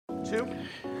YouTube.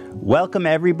 Welcome,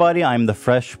 everybody. I'm the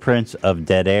Fresh Prince of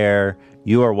Dead Air.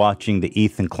 You are watching the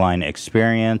Ethan Klein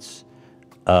Experience.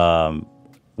 It's also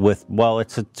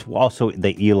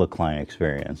the Hila Klein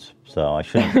Experience. So I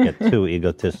shouldn't get too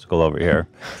egotistical over here.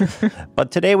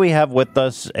 But today we have with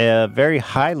us a very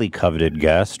highly coveted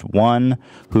guest, one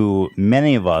who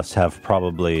many of us have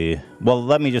probably... Well,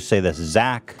 let me just say this.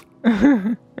 Zach...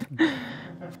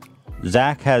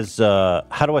 Zach has...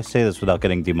 how do I say this without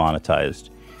getting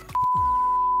demonetized?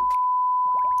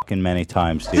 Many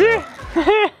times, too.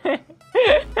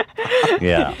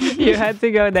 Yeah. You had to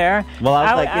go there. Well,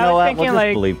 I was like, you know what? We'll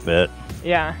just bleep it.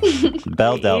 Yeah.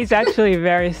 Bell Delph. He's actually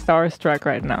very starstruck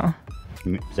right now.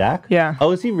 Zach? Yeah.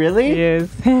 Oh, is he really? He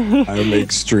is. I'm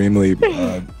extremely...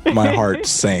 my heart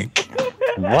sank.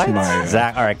 What?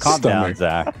 Zach, all right, calm down,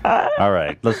 Zach. All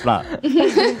right, let's not.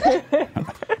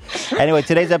 Anyway,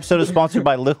 today's episode is sponsored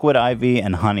by Liquid IV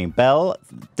and Honey. Belle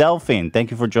Delphine,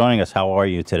 thank you for joining us. How are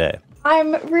you today?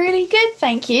 I'm really good,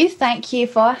 thank you. Thank you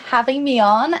for having me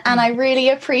on, and I really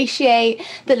appreciate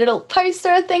the little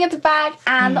poster thing at the back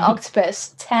and the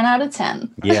octopus. 10 out of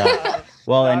 10. Yeah.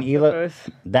 Well, and Hila,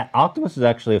 that octopus is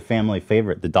actually a family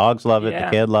favorite. The dogs love it, the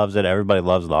kid loves it, everybody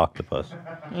loves the octopus.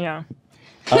 Yeah.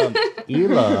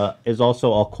 Hila is also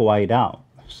all kawaii out,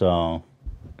 so...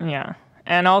 Yeah.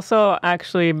 And also,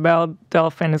 actually, Belle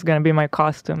Delphine is going to be my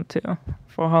costume, too,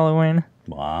 for Halloween.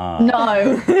 Wow.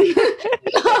 No.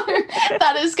 No,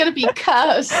 that is going to be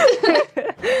cursed.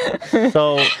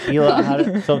 So,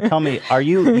 Hila, so tell me, are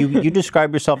you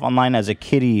describe yourself online as a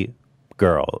kitty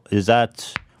girl? Is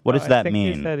that, what does that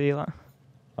mean? You said Hila.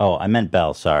 Oh, I meant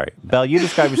Belle, sorry. Belle, you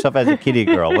describe yourself as a kitty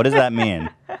girl. What does that mean?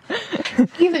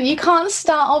 Ethan, you can't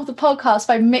start off the podcast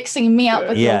by mixing me up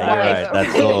with your wife. Yeah, you're right.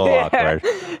 That's a little awkward.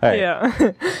 All right.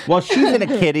 Yeah. Well, she's in a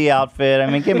kitty outfit. I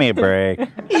mean, give me a break.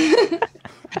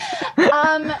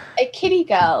 A kitty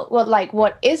girl. Well, like,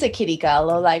 what is a kitty girl,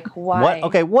 or like, why?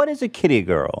 What is a kitty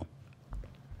girl?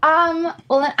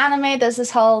 Well, in anime, there's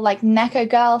this whole like Neko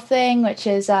girl thing, which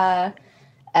is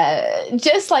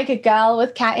just like a girl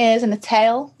with cat ears and a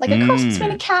tail, like a cross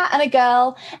between a cat and a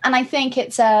girl. And I think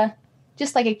it's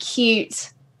just like a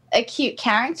cute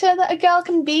character that a girl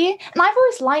can be. And I've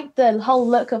always liked the whole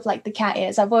look of like the cat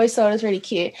ears. I've always thought it was really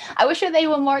cute. I wish that they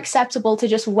were more acceptable to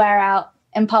just wear out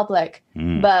in public,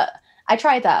 but I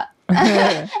tried that.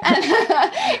 And,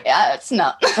 yeah, it's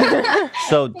not.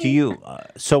 So do you,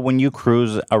 so when you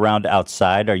cruise around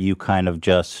outside, are you kind of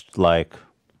just like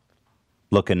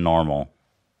looking normal?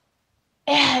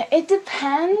 Yeah, it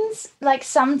depends. Like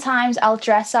sometimes I'll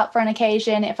dress up for an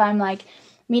occasion if I'm like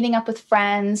meeting up with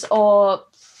friends, or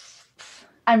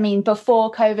I mean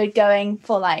before COVID, going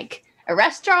for like a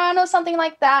restaurant or something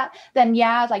like that, then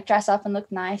yeah, I'd like dress up and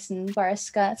look nice and wear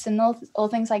skirts and all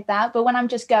things like that. But when I'm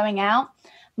just going out,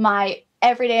 my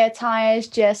everyday attire is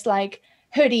just like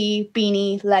hoodie,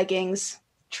 beanie, leggings,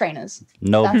 trainers.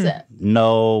 That's it.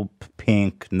 No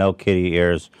pink, no kitty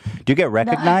ears. Do you get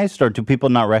recognized, or do people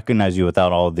not recognize you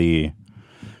without all the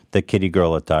kitty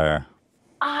girl attire?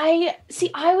 I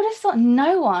would have thought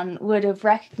no one would have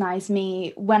recognized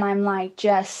me when I'm like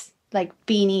just like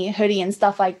beanie, hoodie and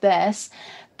stuff like this.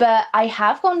 But I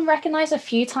have gotten recognized a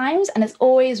few times, and it's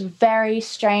always very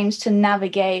strange to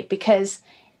navigate because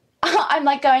I'm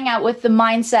like going out with the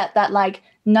mindset that like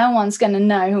no one's going to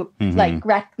know, like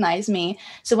recognize me.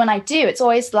 So when I do, it's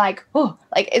always like, oh,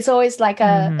 like it's always like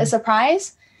a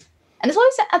surprise. And it's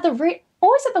always at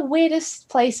the weirdest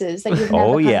places that you've never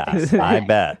Oh, yeah, I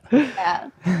bet. Yeah.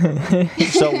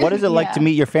 So what is it like to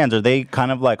meet your fans? Are they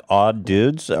kind of like odd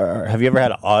dudes? Or have you ever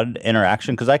had odd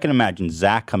interaction? Because I can imagine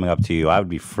Zach coming up to you. I would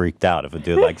be freaked out if a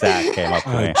dude like Zach came up to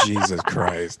me. Oh, Jesus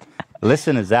Christ.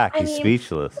 Listen to Zach. He's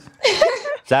speechless.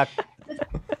 Zach,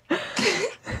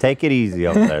 take it easy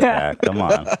over there, Zach. Come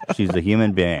on. She's a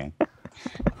human being.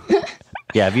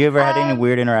 Yeah, have you ever had any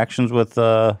weird interactions with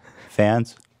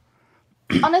fans?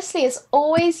 Honestly, it's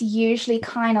always usually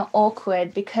kind of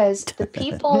awkward because the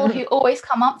people who always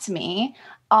come up to me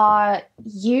are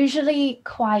usually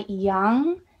quite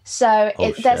young. So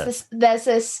there's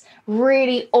this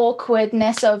really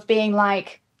awkwardness of being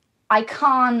like, I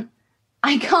can't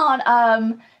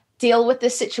deal with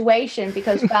this situation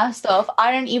because first off,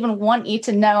 I don't even want you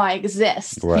to know I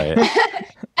exist. Right.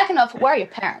 Second off, where are your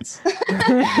parents?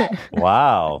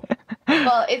 Wow.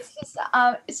 Well, it's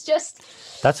just.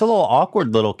 That's a little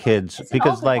awkward, little kids,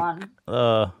 because like, one.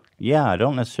 yeah, I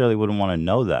don't necessarily wouldn't want to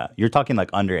know that. You're talking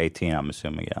like under 18, I'm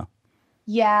assuming, yeah.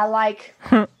 Yeah, like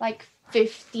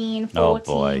 15, 14. Oh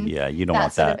boy, yeah, you don't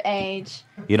want that sort of age.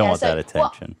 You don't want that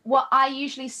attention. What I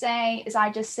usually say is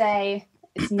I just say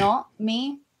it's not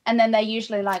me, and then they're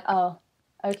usually like, oh,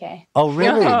 okay. Oh,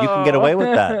 really? You can get away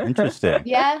with that. Interesting.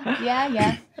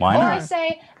 Yeah. Why Or not? I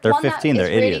say They're one 15, that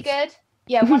they're is really idiots. good.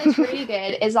 Yeah, one is really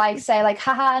good is like say like,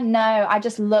 haha, no, I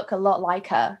just look a lot like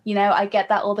her. You know, I get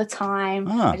that all the time.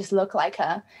 Ah. I just look like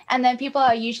her. And then people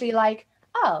are usually like,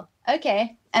 oh,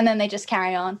 okay. And then they just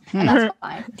carry on. And that's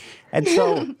fine. And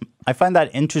so I find that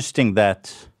interesting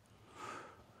that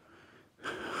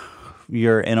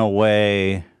you're in a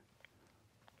way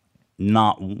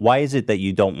not. Why is it that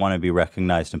you don't want to be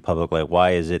recognized in public? Like,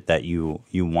 why is it that you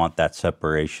want that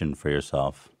separation for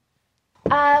yourself?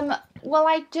 Well,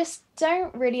 I just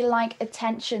don't really like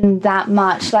attention that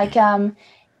much. Like,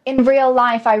 in real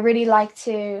life, I really like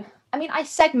to. I mean, I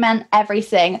segment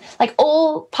everything. Like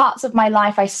all parts of my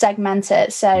life, I segment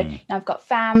it. So you know, I've got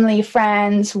family,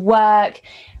 friends, work,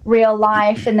 real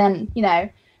life, and then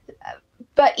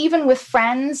But even with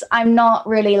friends, I'm not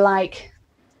really like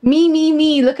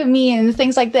me. Look at me and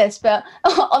things like this. But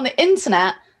on the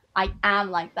internet, I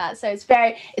am like that. So it's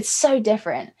so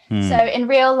different. So in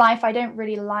real life, I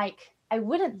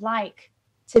wouldn't like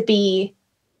to be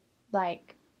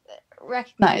like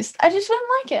recognized. I just wouldn't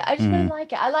like it.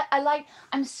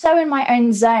 I'm so in my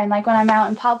own zone. Like when I'm out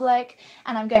in public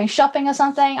and I'm going shopping or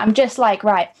something, I'm just like,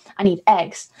 right, I need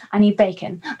eggs, I need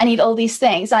bacon, I need all these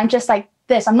things. I'm just like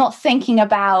this. I'm not thinking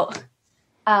about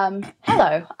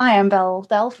hello, I am Belle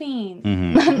Delphine.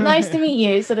 Nice to meet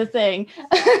you, sort of thing.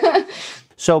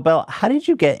 So, Belle, how did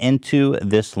you get into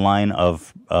this line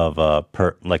of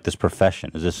like this profession?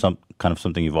 Is this some kind of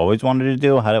something you've always wanted to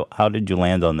do? How did you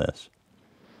land on this?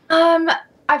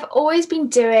 I've always been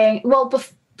doing well.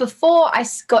 Before I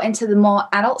got into the more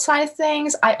adult side of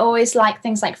things, I always liked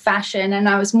things like fashion, and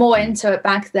I was more into it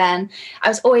back then. I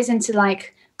was always into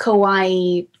like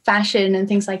kawaii fashion and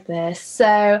things like this.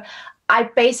 So I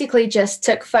basically just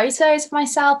took photos of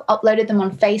myself, uploaded them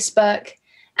on Facebook,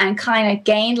 and kind of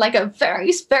gained like a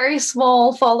very, very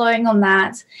small following on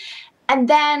that. And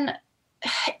then...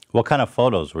 What kind of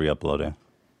photos were you uploading?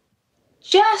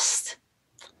 Just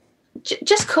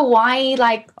kawaii,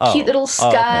 like cute little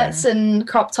skirts and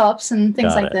crop tops and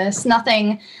things like this.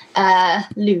 Nothing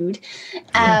lewd.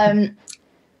 And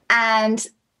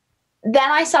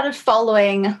then I started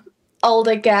following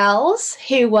older girls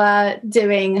who were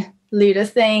doing lewder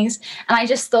things. And I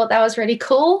just thought that was really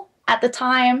cool at the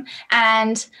time.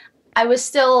 And I was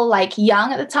still like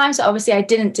young at the time. So obviously I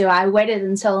didn't do it. I waited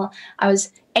until I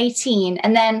was 18.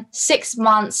 And then 6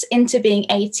 months into being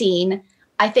 18,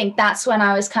 I think that's when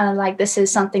I was kind of like, this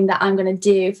is something that I'm going to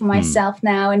do for myself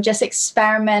now and just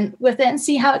experiment with it and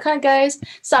see how it kind of goes.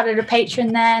 Started a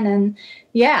Patreon then and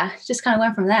just kind of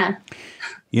went from there.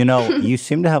 You know, you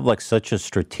seem to have like such a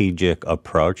strategic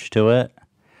approach to it.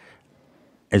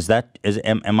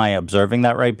 Am I observing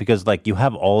that right? Because like you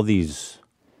have all these,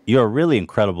 you're really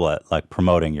incredible at like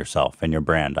promoting yourself and your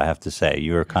brand. I have to say,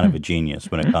 you're kind of a genius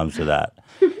when it comes to that.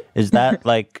 Is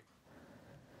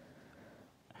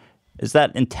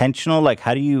that intentional? Like,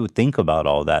 how do you think about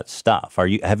all that stuff?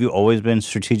 Have you always been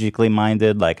strategically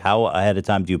minded? Like, how ahead of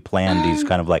time do you plan these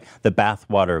kind of like the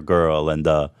bathwater girl and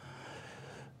the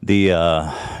the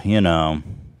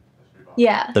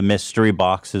mystery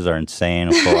boxes are insane,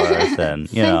 of course, and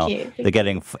the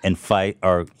getting in fight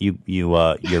or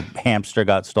your hamster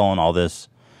got stolen. All this.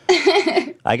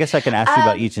 I guess I can ask you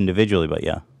about each individually, but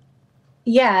yeah.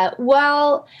 Yeah.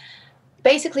 Well,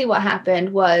 basically, what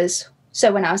happened was.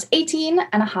 So when I was 18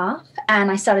 and a half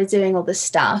and I started doing all this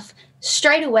stuff,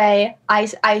 straight away,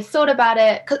 I thought about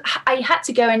it because I had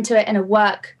to go into it in a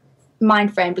work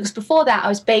mind frame because before that I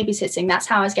was babysitting. That's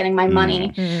how I was getting my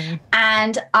money.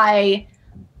 And I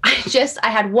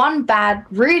had one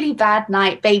really bad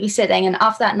night babysitting. And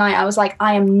after that night, I was like,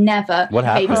 I am never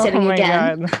babysitting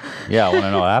again. God. Yeah, I want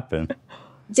to know what happened.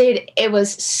 Dude, it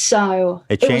was so...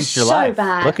 It changed your life.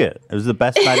 Bad. Look it was the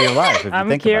best night of your life. If I'm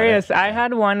you think curious. About it. I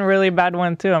had one really bad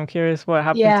one too. I'm curious what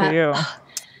happened to you.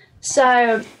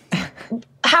 So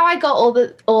how I got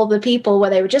all the people where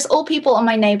they were just all people in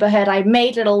my neighborhood, I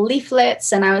made little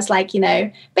leaflets and I was like,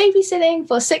 babysitting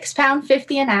for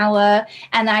 £6.50 an hour.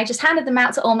 And I just handed them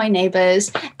out to all my neighbors.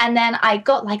 And then I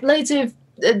got like loads of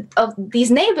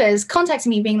these neighbors contacting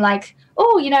me being like,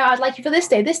 oh, I'd like you for this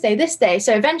day, this day, this day.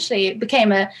 So eventually it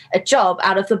became a job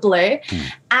out of the blue.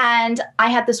 And I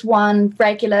had this one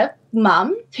regular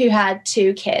mum who had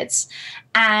 2 kids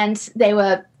and they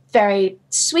were very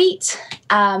sweet.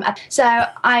 So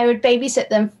I would babysit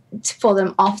them for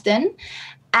them often.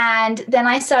 And then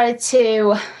I started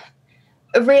to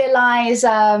realize,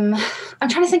 I'm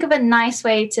trying to think of a nice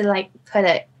way to like put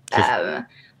it.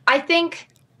 I think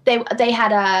they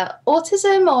had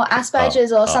autism or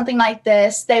Asperger's or something like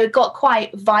this. They got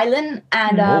quite violent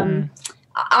and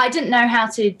I didn't know how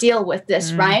to deal with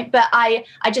this, right? But I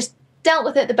just dealt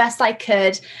with it the best I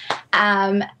could.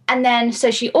 And then, so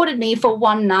she ordered me for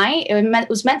one night. It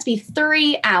was meant to be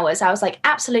 3 hours. I was like,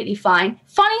 absolutely fine.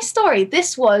 Funny story.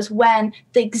 This was when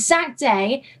the exact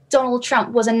day Donald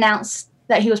Trump was announced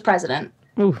that he was president.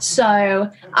 Ooh. So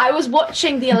I was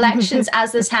watching the elections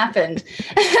as this happened.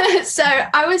 So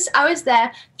I was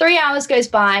there. 3 hours goes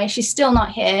by. She's still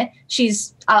not here.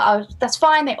 That's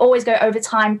fine. They always go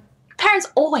overtime. Parents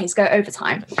always go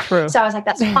overtime. True. So I was like,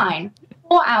 that's fine.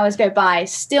 4 hours go by,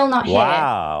 still not here.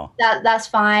 Wow. That's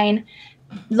fine.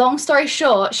 Long story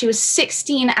short, she was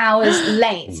 16 hours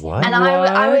late. What? And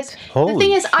I was Holy the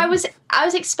thing is, shit. I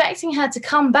was expecting her to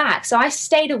come back, so I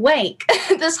stayed awake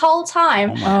this whole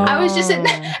time. Oh my I was just and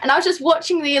I was just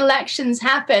watching the elections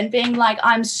happen, being like,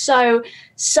 I'm so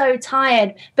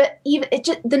tired. But even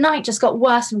the night just got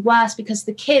worse and worse because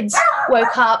the kids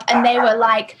woke up and they were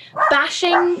like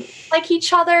bashing like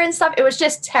each other and stuff. It was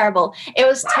just terrible. It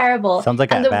was terrible. Sounds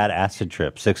like a bad acid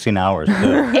trip. 16 hours.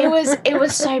 Too. It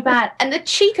was so bad. And the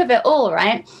cheek of it all,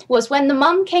 right, was when the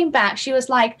mum came back, she was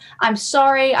like, I'm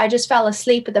sorry, I just fell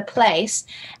asleep at the place.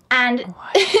 And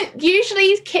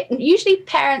usually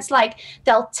parents, like,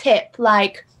 they'll tip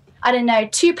like, I don't know,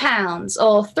 £2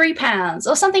 or £3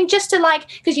 or something, just to like,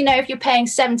 because if you're paying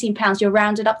 £17, you're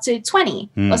rounded up to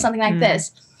 20 or something like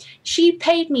this. She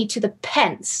paid me to the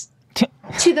pence.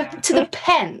 to the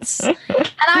pence. And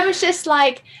I was just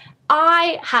like,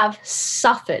 I have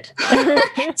suffered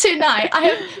tonight.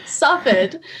 I have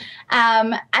suffered.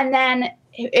 And then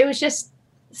it was just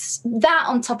that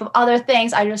on top of other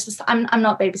things. I'm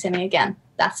not babysitting again.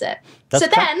 That's it.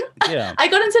 Yeah. I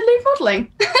got into nude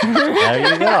modeling.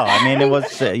 There you go. I mean, it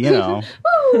was,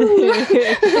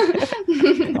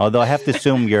 although I have to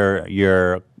assume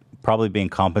you're probably being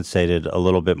compensated a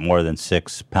little bit more than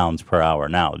 £6 per hour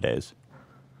nowadays.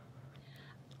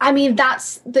 I mean,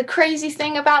 that's the crazy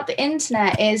thing about the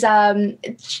internet is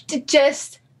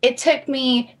it took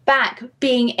me back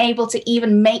being able to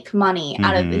even make money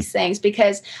out of these things,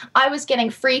 because I was getting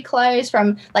free clothes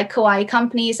from like kawaii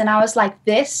companies and I was like,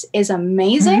 this is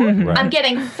amazing. Right. I'm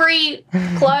getting free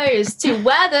clothes to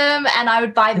wear them and I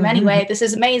would buy them anyway. This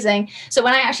is amazing. So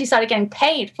when I actually started getting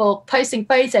paid for posting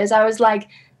photos, I was like,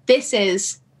 this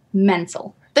is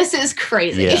mental. This is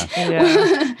crazy.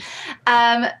 Yeah.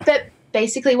 But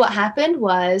basically what happened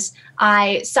was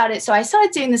I started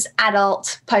doing this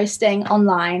adult posting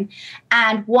online,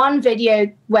 and one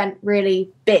video went really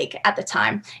big at the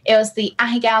time. It was the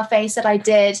Ahegao face that I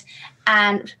did,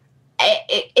 and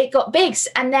it got big.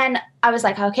 And then I was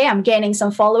like, okay, I'm gaining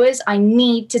some followers. I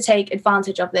need to take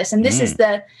advantage of this. And this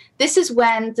is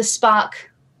when the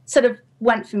spark sort of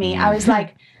went for me. I was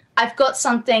like, I've got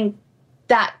something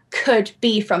that could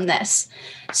be from this.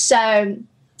 So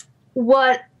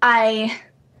what I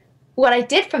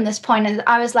did from this point is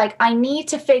I was like, I need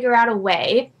to figure out a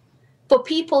way for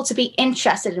people to be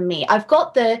interested in me. I've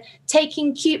got the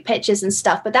taking cute pictures and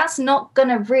stuff, but that's not going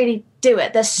to really do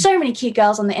it. There's so many cute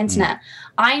girls on the internet.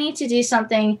 I need to do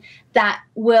something that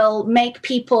will make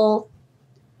people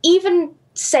even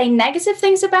say negative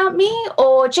things about me,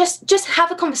 or just have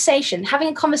a conversation. Having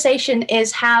a conversation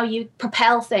is how you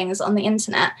propel things on the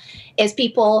internet, is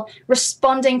people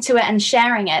responding to it and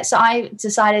sharing it. So I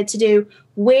decided to do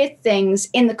weird things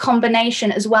in the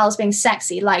combination as well as being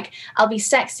sexy. Like I'll be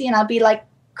sexy and I'll be like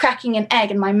cracking an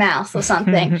egg in my mouth or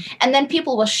something. And then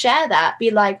people will share that,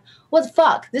 be like, what the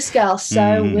fuck? This girl's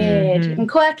so weird and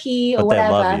quirky or but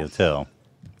whatever. They love you too.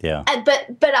 Yeah.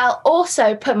 But I'll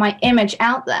also put my image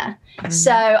out there.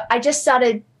 So I just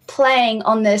started playing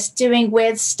on this, doing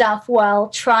weird stuff while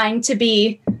trying to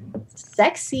be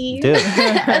sexy. Dude,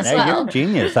 as hey, well. you're a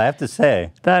genius, I have to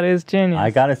say. That is genius.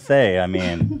 I got to say, I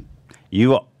mean,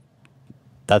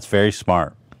 that's very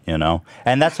smart,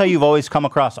 And that's how you've always come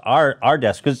across our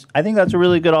desk, because I think that's a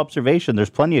really good observation. There's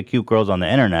plenty of cute girls on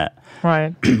the internet.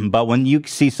 Right. But when you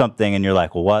see something and you're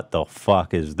like, what the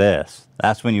fuck is this?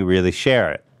 That's when you really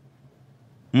share it.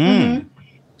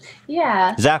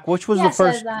 Yeah. Zach, which was the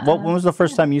first? When was the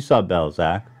first time you saw Belle,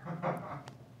 Zach?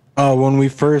 When we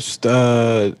first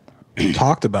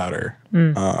talked about her.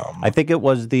 I think it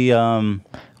was the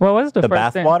What was the first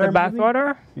bath thing? water The bath movie?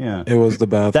 water? yeah. It was the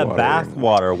bath That water. bath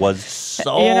water was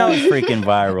so freaking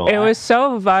viral. It was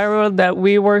so viral that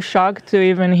we were shocked to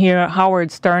even hear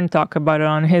Howard Stern talk about it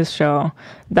on his show.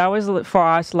 That was for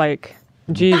us like,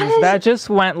 Jesus, that just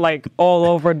went like all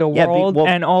over the world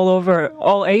and all over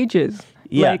all ages.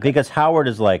 Yeah, Like, because Howard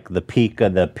is like the peak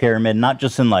of the pyramid, not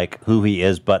just in like who he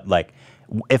is, but like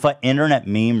if an internet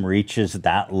meme reaches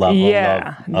that level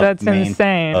Yeah, of that's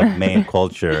insane. of main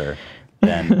culture,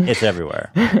 then it's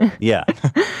everywhere. Yeah.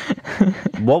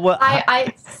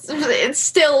 It's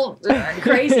still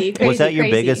crazy. Was that your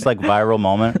biggest like viral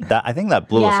moment? I think that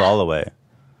blew us all away.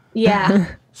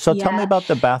 Yeah. So tell me about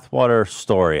the bathwater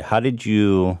story. How did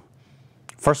you?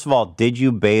 First of all, did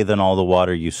you bathe in all the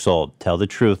water you sold? Tell the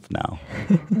truth now.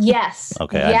 Yes.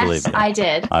 Okay, yes, I believe you. I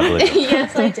did. I believe you.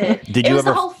 Yes, I did. It was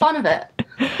the whole fun of it.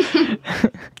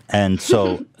 And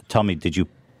so, tell me, did you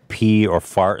pee or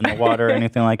fart in the water or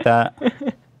anything like that?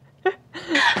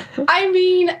 I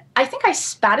mean, I think I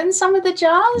spat in some of the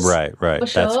jars. Right. For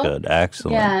sure. That's good.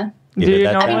 Excellent. Yeah. Do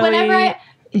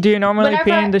you normally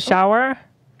pee in the shower?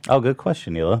 Oh, good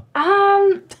question, Hila.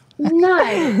 No,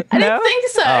 I don't think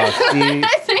so.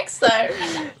 I think so.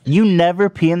 You never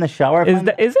pee in the shower? Is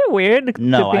it weird to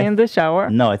pee in the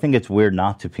shower? No, I think it's weird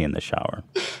not to pee in the shower.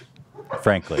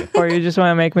 Frankly. Or you just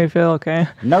want to make me feel okay?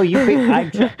 No, you pee.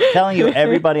 I'm telling you,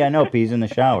 everybody I know pees in the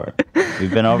shower. We've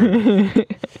been over this.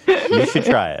 You should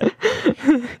try it.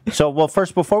 So, well,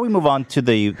 first, before we move on to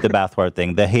the bathwater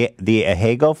thing, the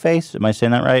Ahegao face, am I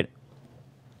saying that right?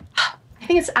 I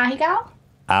think it's Ahegao.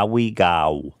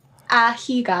 Ahegao.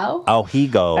 Ahegao.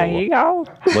 Ahegao.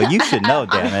 Well, you should know,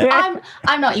 damn it.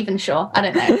 I'm not even sure. I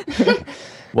don't know.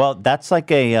 Well, that's like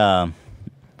it's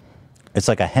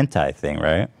like a hentai thing,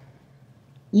 right?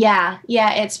 Yeah,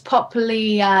 it's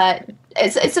popularly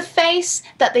it's a face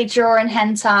that they draw in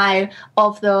hentai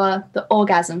of the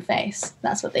orgasm face.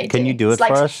 That's what they do. Can you do it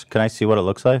for us? Can I see what it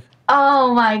looks like?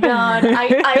 Oh my god!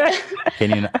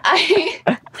 Can you?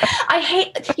 I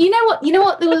hate. You know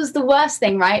what was the worst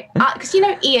thing, right? Because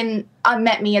Ian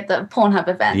met me at the Pornhub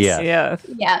events. Yeah.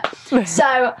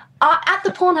 So at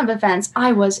the Pornhub events,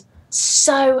 I was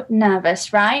so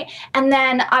nervous, right? And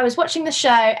then I was watching the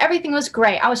show. Everything was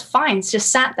great. I was fine.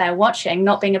 Just sat there watching,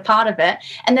 not being a part of it.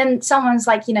 And then someone's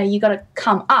like, you got to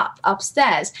come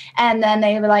upstairs. And then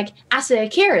they were like, Asa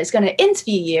Akira is going to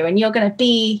interview you, and you're going to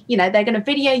be, they're going to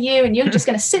video you, and you're just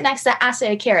going to sit next to Asa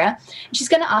Akira. And she's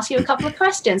going to ask you a couple of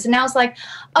questions. And I was like,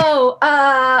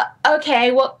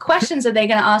 okay, what questions are they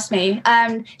going to ask me?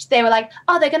 They were like,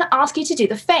 they're going to ask you to do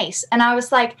the face. And I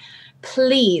was like,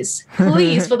 please, for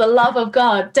the love of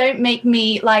God, don't make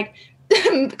me like,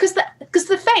 because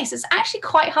the face is actually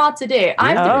quite hard to do.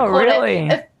 I have to record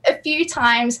it a few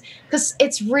times because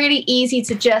it's really easy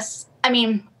to just,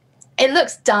 it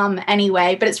looks dumb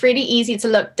anyway, but it's really easy to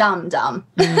look dumb.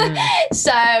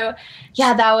 So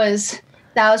yeah, that was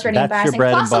really embarrassing. That's your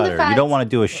bread and butter. You don't want to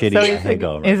do a shitty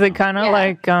Ahegao. Is it kind of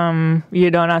like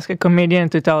you don't ask a comedian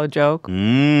to tell a joke?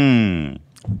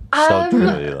 So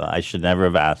true. I should never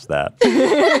have asked that.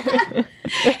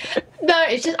 No,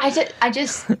 it's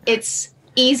just it's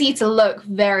easy to look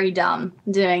very dumb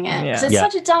doing it. Because it's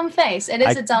such a dumb face. It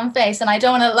is a dumb face, and I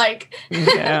don't want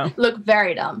to look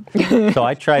very dumb. So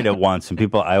I tried it once, and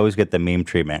I always get the meme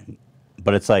treatment.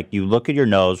 But it's like you look at your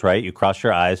nose, right? You cross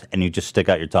your eyes, and you just stick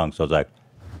out your tongue. So it's like,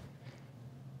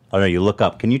 oh no, you look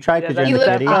up. Can you try it because you're in the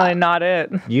kitty? That's probably not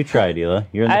it. You try it, Hila.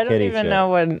 You're in the kitty. I don't even know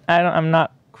what. I'm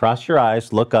not. Cross your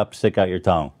eyes, look up, stick out your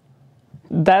tongue.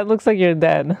 That looks like you're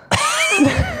dead.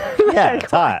 Yeah, it's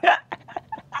hot.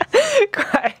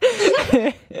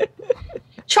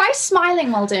 Try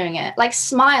smiling while doing it. Like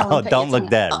smile. Oh, don't look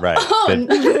dead, right. No,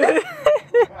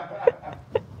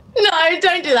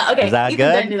 don't do that. Okay. Is that good?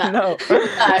 Don't do that. No.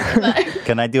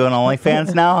 Can I do an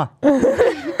OnlyFans now?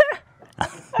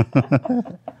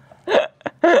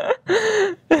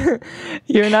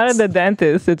 You're not at the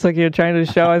dentist. It's like you're trying to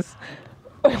show us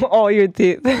all your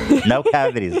teeth. No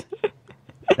cavities.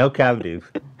 No cavities.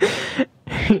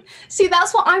 See,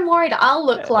 that's what I'm worried I'll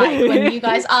look like when you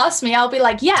guys ask me. I'll be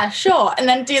like, yeah, sure, and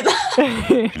then do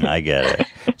that. I get it.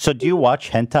 So do you watch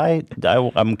hentai?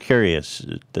 I'm curious.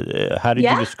 How did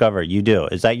you discover? You do.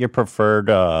 Is that your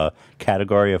preferred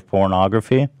category of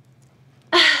pornography?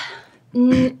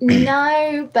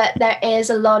 No, but there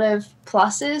is a lot of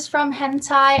pluses from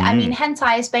hentai. I mean,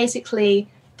 hentai is basically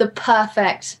the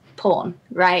perfect porn,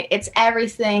 right? It's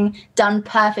everything done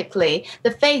perfectly.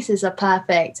 The faces are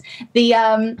perfect.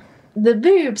 The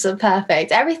boobs are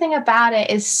perfect. Everything about it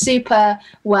is super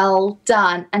well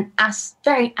done and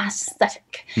very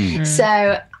aesthetic.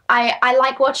 So I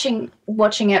like watching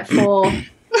it for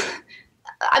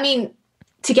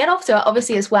to get off to it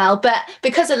obviously as well, but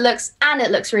because it looks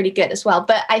really good as well.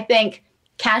 But I think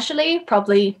casually,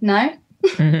 probably no.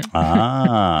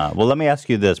 Well, let me ask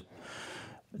you this.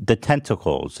 The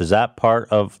tentacles, is that part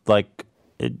of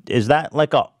is that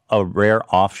like a rare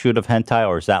offshoot of hentai,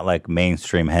 or is that like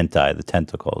mainstream hentai, the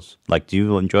tentacles? Like, do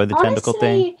you enjoy the tentacle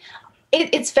thing?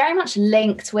 it's very much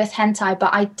linked with hentai,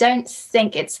 but I don't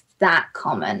think it's that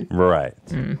common. Right.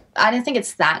 I don't think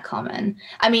it's that common.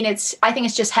 I mean, I think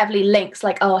it's just heavily linked,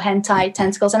 like, oh, hentai,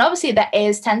 tentacles. And obviously there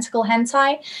is tentacle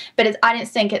hentai, but I don't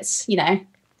think it's,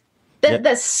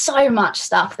 there's so much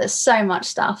stuff. There's so much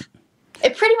stuff.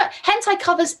 It pretty much, hentai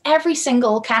covers every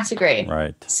single category.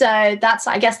 Right. So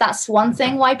I guess that's one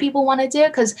thing why people want to do it,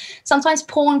 because sometimes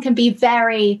porn can be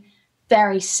very,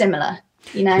 very similar.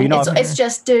 It's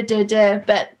just but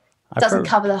it doesn't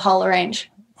cover the whole range.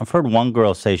 I've heard one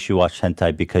girl say she watched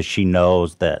hentai because she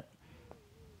knows that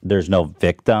there's no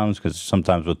victims, because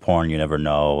sometimes with porn you never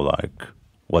know like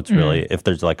what's really, if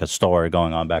there's like a story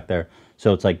going on back there.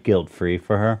 So it's like guilt-free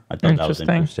for her. I thought that was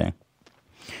interesting.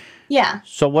 Yeah.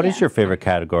 So what is your favorite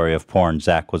category of porn?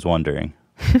 Zach was wondering.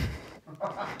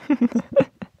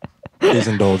 Please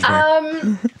indulge me.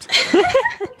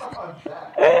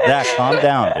 Zach, calm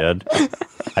down, dude.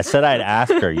 I said I'd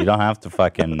ask her. You don't have to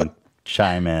fucking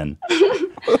chime in.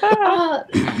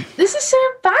 This is so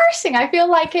embarrassing. I feel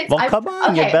like it's... Well, come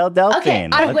on, you're Belle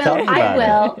Delphine. Okay, I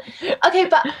will. Okay,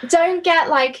 but don't get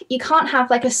like... You can't have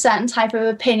like a certain type of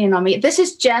opinion on me. This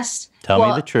is just... Tell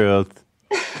me the truth.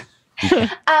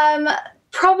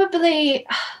 Probably...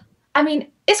 I mean,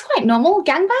 it's quite normal.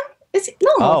 Gangbang? It's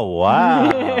normal. Oh,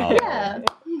 wow. Yeah.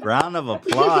 Round of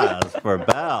applause for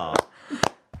Belle.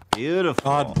 Beautiful.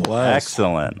 God bless.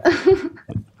 Excellent.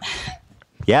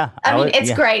 Yeah. I mean,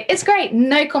 it's great. It's great.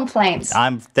 No complaints.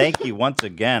 Thank you once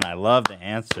again. I love the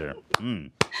answer.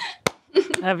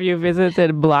 Have you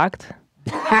visited Blocked?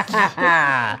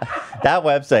 That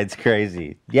website's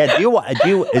crazy. Yeah, do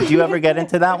you ever get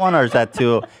into that one, or is that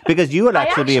too? Because you would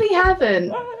actually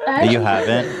haven't. You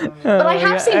haven't. But I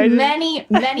have seen many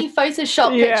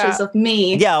Photoshop pictures of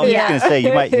me. Yeah, I was just gonna say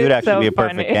you'd actually be a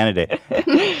perfect candidate.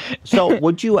 So,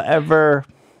 would you ever?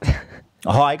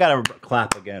 Oh, I gotta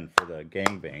clap again for the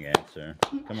gangbang answer.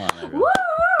 Come on, everyone.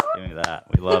 Give me that.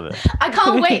 We love it. I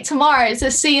can't wait tomorrow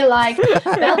to see like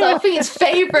Belle Delphine's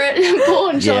favorite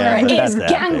porn genre is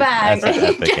gangbang. That's an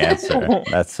epic answer.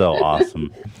 That's so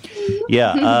awesome.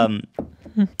 Yeah.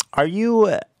 Are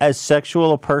you as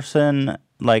sexual a person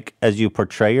like as you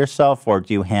portray yourself, or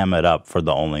do you ham it up for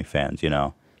the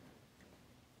OnlyFans?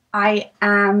 I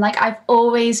am, like, I've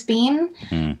always been.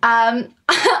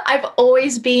 I've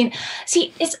always been.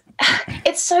 See,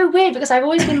 it's so weird because I've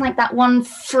always been like that one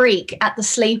freak at the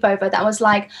sleepover that was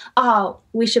like, oh,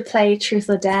 we should play Truth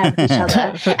or Dare with each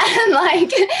other. And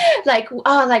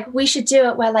like, we should do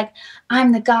it where like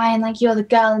I'm the guy and like you're the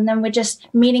girl, and then we're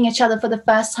just meeting each other for the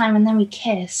first time and then we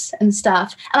kiss and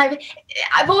stuff. And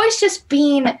I've always just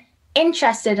been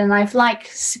interested, and I've like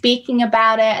speaking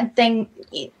about it and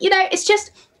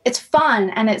it's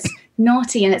fun and it's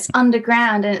naughty and it's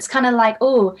underground, and it's kind of like,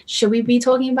 oh, should we be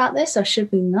talking about this or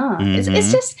should we not? Mm-hmm.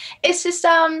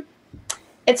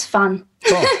 It's fun.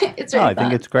 Cool. It's really fun. I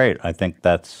think it's great. I think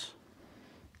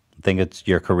it's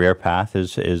your career path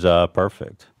is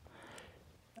perfect.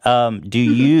 Do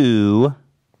you?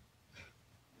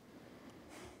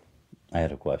 I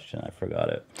had a question. I forgot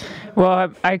it.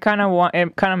 Well, I kind of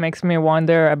it kind of makes me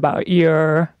wonder about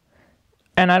your.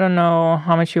 And I don't know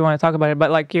how much you want to talk about it,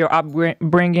 but like your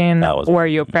upbringing, were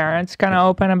your parents kind of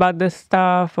open about this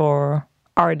stuff, or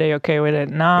are they okay with it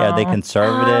now? Yeah, are they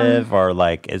conservative, or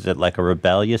like, is it like a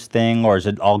rebellious thing, or is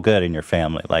it all good in your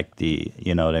family? Like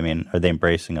you know what I mean? Are they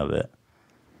embracing of it?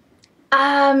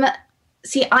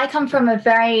 See, I come from a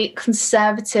very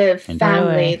conservative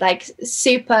family, like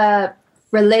super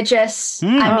religious.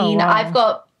 I've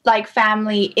got like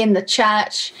family in the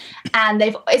church, and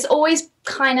it's always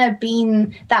kind of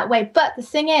been that way. But the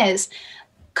thing is,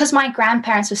 because my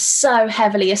grandparents were so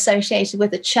heavily associated with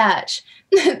the church,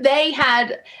 they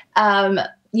had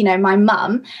my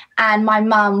mum, and my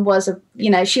mum was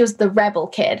she was the rebel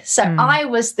kid, so I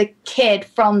was the kid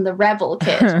from the rebel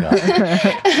kid.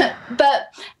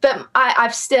 but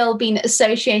I've still been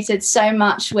associated so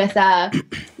much with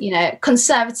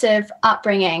conservative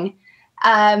upbringing.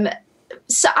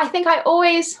 So I think I've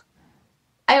always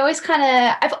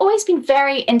been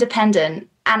very independent,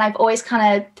 and I've always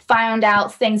kind of found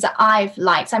out things that I've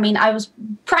liked. I mean, I was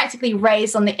practically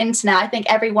raised on the internet. I think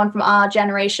everyone from our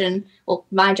generation, or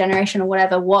my generation or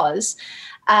whatever, was.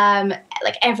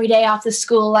 Like every day after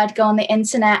school, I'd go on the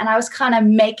internet, and I was kind of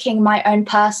making my own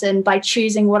person by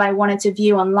choosing what I wanted to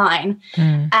view online.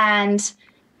 And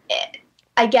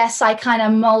I guess I kind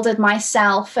of molded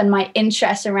myself and my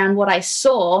interests around what I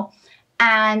saw.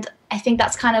 And I think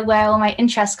that's kind of where all my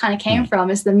interests kind of came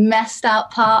from, is the messed up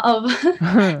part of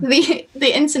the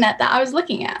internet that I was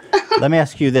looking at. Let me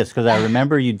ask you this, because I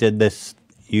remember you did this.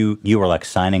 You were like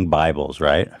signing Bibles,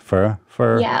 right? For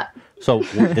So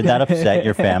did that upset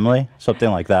your family?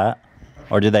 Something like that?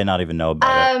 Or did they not even know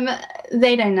about it?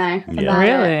 They don't know. Yeah.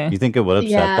 Really? You think it would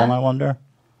upset them, I wonder?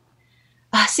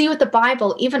 See, with the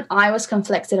Bible, even I was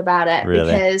conflicted about it.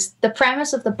 Really? Because the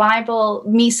premise of the Bible,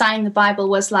 me signing the Bible,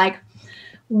 was like,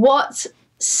 what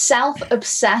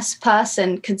self-obsessed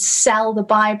person could sell the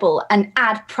Bible and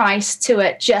add price to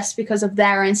it just because of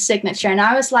their own signature? And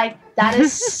I was like, that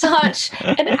is such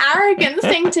an arrogant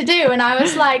thing to do. And I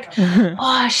was like,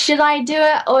 oh, should I do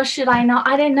it or should I not?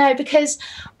 I don't know, because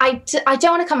I don't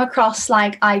want to come across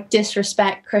like I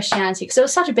disrespect Christianity, because it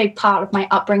was such a big part of my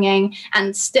upbringing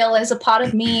and still is a part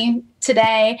of me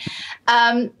today.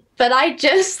 But I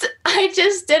just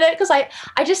did it because I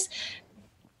just,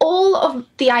 all of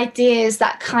the ideas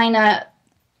that kind of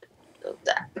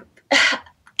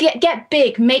get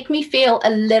big make me feel a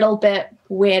little bit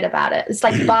weird about it. It's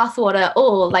like bathwater.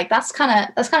 Oh, like that's kind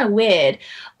of weird.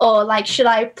 Or like, should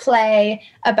I play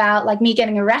about like me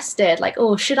getting arrested? Like,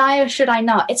 oh, should I or should I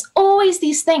not? It's always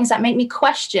these things that make me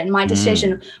question my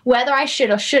decision whether I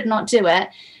should or should not do it.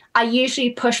 I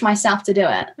usually push myself to do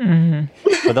it. Mm-hmm.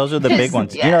 But those are the big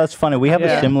ones. Yeah. You know, it's funny. We have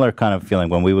a similar kind of feeling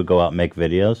when we would go out and make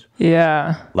videos.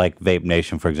 Yeah. Like Vape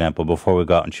Nation, for example. Before we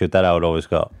go out and shoot that, I would always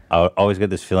get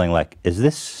this feeling like, is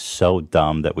this so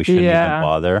dumb that we shouldn't even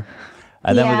bother?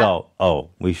 And then we go,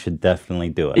 oh, we should definitely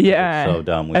do it. Yeah. It's so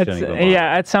dumb. We shouldn't even bother.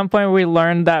 Yeah, at some point we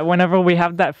learned that whenever we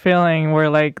have that feeling, we're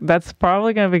like, that's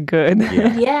probably going to be good.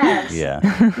 Yeah. Yes.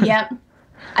 Yeah. Yep.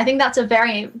 I think that's a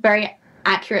very, very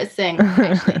accurate thing,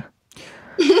 actually.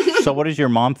 So what does your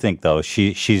mom think, though?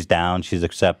 She's down, she's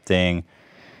accepting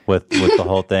with the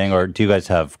whole thing, or do you guys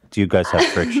have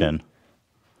friction?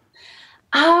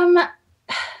 I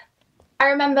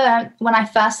remember when I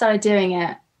first started doing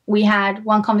it, we had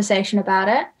one conversation about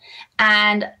it,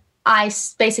 and I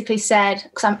basically said,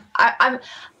 because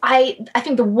I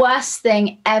think the worst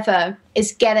thing ever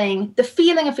is getting the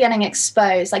feeling of getting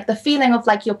exposed, like the feeling of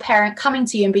like your parent coming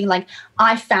to you and being like,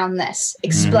 I found this,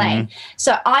 explain.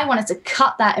 So I wanted to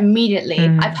cut that immediately.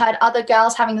 I've heard other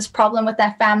girls having this problem with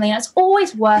their family, and it's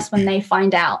always worse when they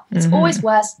find out. It's always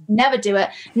worse. Never do it.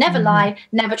 Never lie.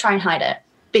 Never try and hide it,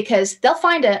 because they'll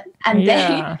find it, and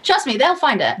they trust me, they'll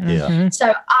find it. Yeah.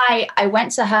 So I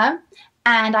went to her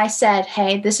and I said,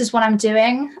 hey, this is what I'm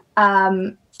doing.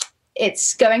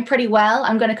 It's going pretty well.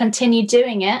 I'm going to continue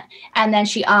doing it. And then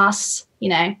she asked,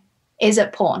 is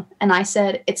it porn? And I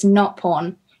said, it's not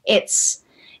porn. It's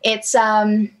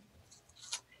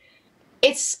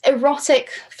erotic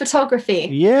photography.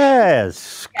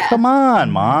 Yes. Come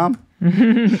on, Mom. Well,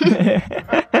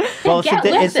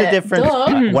 it's the difference.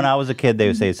 When I was a kid, they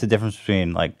would say it's the difference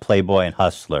between like Playboy and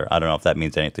Hustler. I don't know if that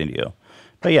means anything to you.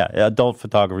 But yeah, adult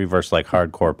photography versus like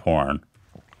hardcore porn.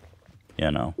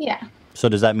 Yeah. So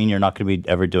does that mean you're not going to be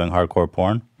ever doing hardcore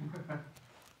porn?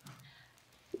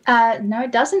 No,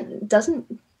 it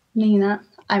doesn't mean that.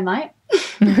 I might.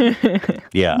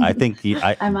 Yeah, I think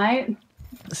I might.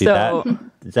 See that,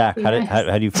 Zach?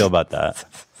 How do you feel about that?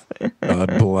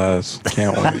 God bless.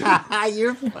 Can't wait.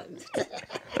 You're funny.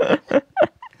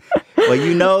 Well,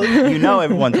 you know,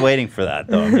 everyone's waiting for that,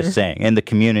 though. I'm just saying, in the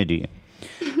community.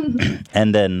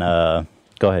 And then, go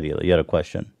ahead, Hila. You had a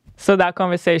question. So that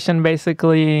conversation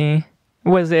basically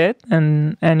was it,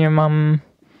 and your mom.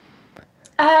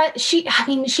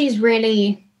 She's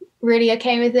really, really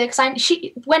okay with it. Because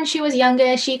when she was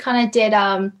younger, she kind of did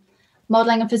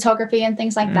modeling and photography and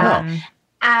things like that,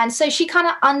 and so she kind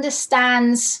of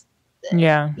understands.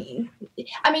 Yeah.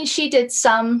 I mean, she did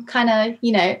some kind of,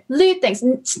 lewd things.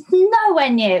 Nowhere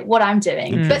near what I'm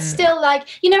doing, but still, like,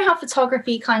 how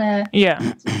photography kind of,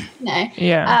 Yeah.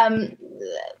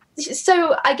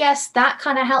 So I guess that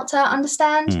kind of helped her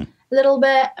understand a little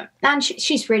bit, and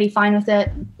she's really fine with it.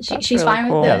 She's really fine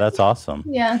cool. with it. Yeah, that's awesome.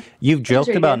 Yeah. You've joked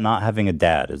really about good. not having a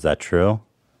dad. Is that true?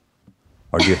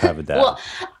 Or do you have a dad? Well,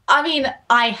 I mean,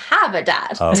 I have a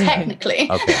dad, technically.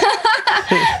 Okay.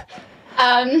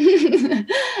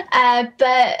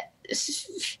 But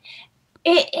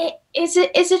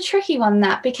it's a tricky one,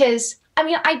 that, because I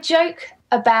mean, I joke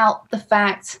about the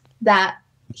fact that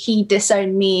he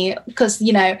disowned me because,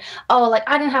 like,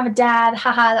 I didn't have a dad,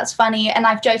 haha, that's funny. And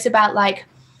I've joked about, like,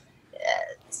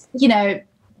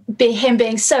 him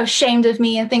being so ashamed of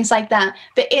me and things like that.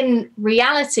 But in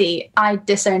reality, I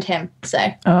disowned him. So.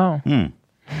 Oh.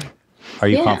 Are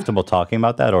you comfortable talking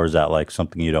about that, or is that like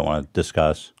something you don't want to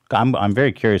discuss? I'm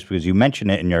very curious because you mention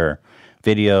it in your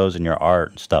videos and your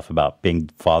art and stuff about being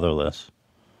fatherless.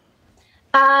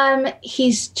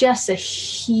 He's just a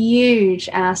huge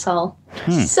asshole.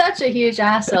 Such a huge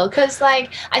asshole. Because,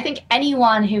 like, I think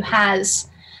anyone who has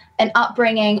an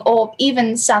upbringing or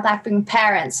even South African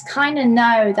parents kind of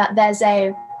know that there's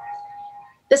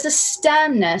there's a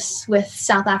sternness with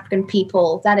South African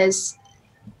people that is,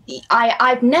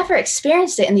 I've never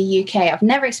experienced it in the UK. I've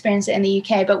never experienced it in the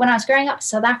UK. But when I was growing up in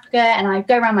South Africa and I'd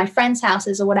go around my friends'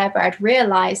 houses or whatever, I'd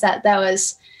realize that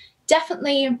there's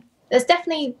definitely a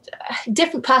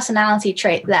different personality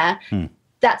trait there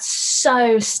that's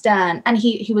so stern. And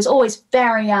he was always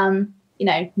very,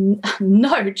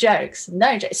 no jokes,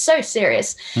 so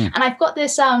serious. And I've got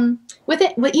this,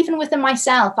 even within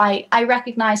myself, I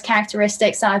recognize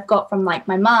characteristics that I've got from like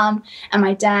my mom and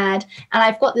my dad. And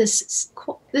I've got this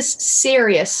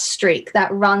serious streak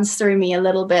that runs through me a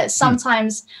little bit.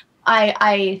 Sometimes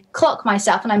I clock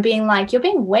myself and I'm being like, you're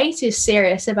being way too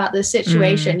serious about this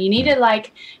situation. You need to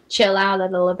like chill out a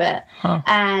little bit.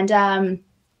 And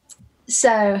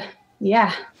so,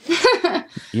 yeah.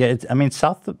 Yeah, I mean,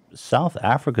 South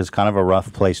Africa is kind of a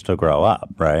rough place to grow up,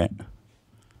 right?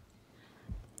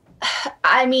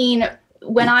 I mean,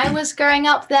 when I was growing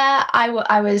up there,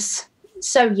 I was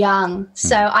so young,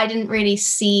 so I didn't really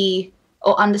see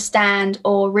or understand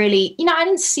or really, I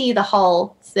didn't see the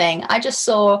whole thing. I just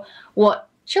saw what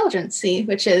children see,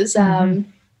 which is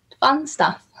fun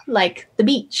stuff like the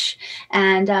beach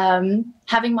and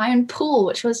having my own pool,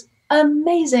 which was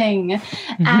amazing,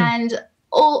 and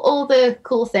all the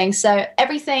cool things. So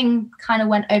everything kind of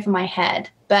went over my head,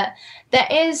 but there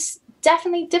is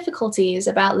definitely difficulties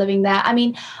about living there. I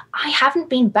mean, I haven't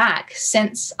been back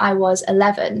since I was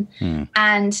 11,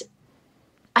 and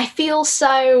I feel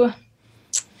so.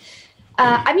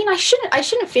 I mean, I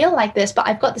shouldn't feel like this, but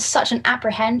I've got such an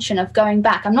apprehension of going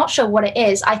back. I'm not sure what it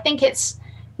is. I think it's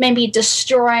maybe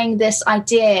destroying this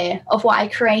idea of what I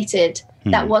created.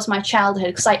 That was my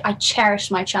childhood, because I cherish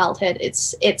my childhood.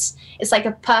 It's like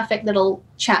a perfect little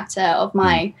chapter of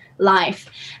my life,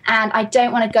 and I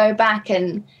don't want to go back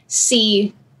and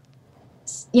see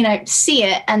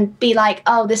it and be like,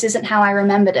 oh, this isn't how I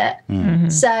remembered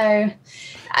it. So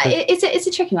it's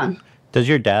a tricky one. Does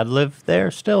your dad live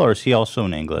there still, or is he also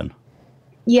in England?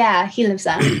 Yeah, he lives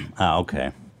there.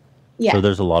 Okay. Yeah. So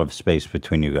there's a lot of space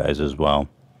between you guys as well.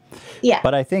 Yeah.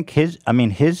 But I think his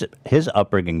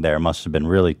upbringing there must have been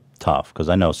really tough, because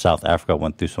I know South Africa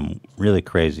went through some really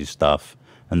crazy stuff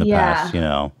in the past,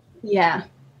 Yeah.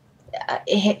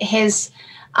 His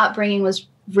upbringing was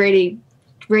really,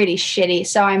 really shitty.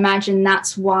 So I imagine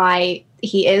that's why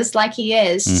he is like he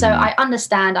is. So I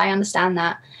understand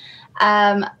that.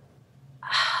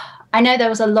 I know there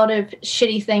was a lot of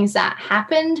shitty things that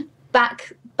happened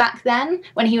back then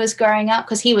when he was growing up,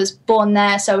 because he was born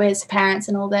there, so his parents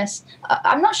and all this.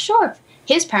 I'm not sure if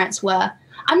his parents were.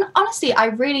 Honestly, I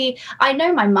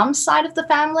know my mum's side of the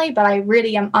family, but I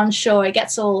really am unsure. It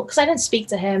gets all, because I didn't speak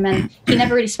to him, and he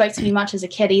never really spoke to me much as a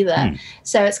kid either.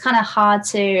 So it's kind of hard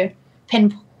to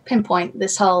pinpoint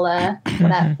this whole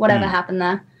whatever happened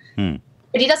there.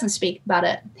 But he doesn't speak about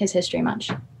his history much.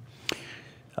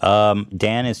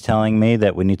 Dan is telling me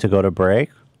that we need to go to break.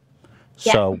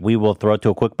 Yeah. So we will throw it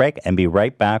to a quick break and be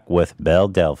right back with Belle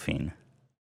Delphine.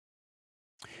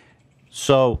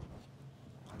 So,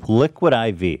 Liquid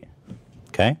IV,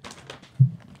 okay?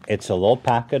 It's a little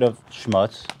packet of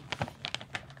schmutz.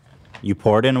 You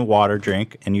pour it in a water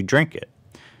drink and you drink it.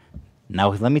 Now,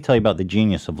 let me tell you about the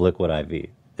genius of Liquid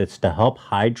IV. It's to help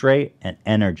hydrate and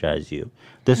energize you.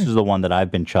 This is the one that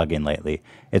I've been chugging lately.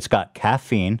 It's got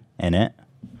caffeine in it,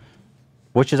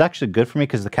 which is actually good for me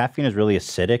because the caffeine is really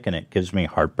acidic and it gives me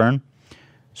heartburn.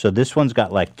 So this one's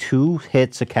got like 2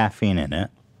 hits of caffeine in it.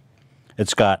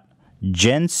 It's got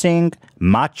ginseng,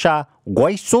 matcha,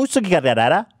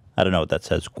 guaisoa. I don't know what that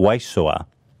says. Guaisoa.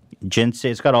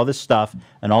 Ginseng. It's got all this stuff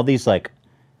and all these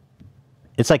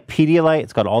it's like Pedialyte.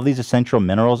 It's got all these essential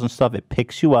minerals and stuff. It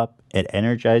picks you up. It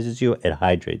energizes you. It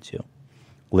hydrates you.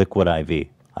 Liquid IV.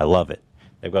 I love it.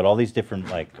 They've got all these different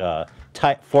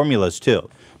type formulas too.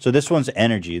 So this one's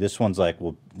energy. This one's like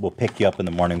will pick you up in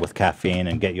the morning with caffeine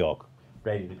and get you all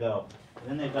ready to go. And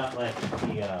then they've got like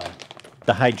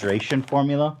the hydration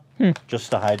formula, just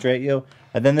to hydrate you.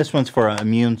 And then this one's for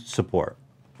immune support,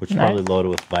 which is probably loaded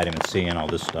with vitamin C and all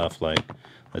this stuff. Like,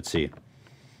 let's see,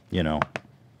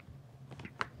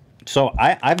 So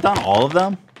I've done all of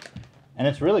them, and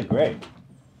it's really great.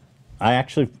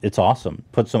 It's awesome.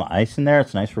 Put some ice in there.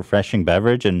 It's a nice, refreshing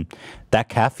beverage. And that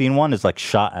caffeine one is like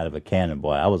shot out of a cannon,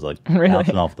 boy. I was like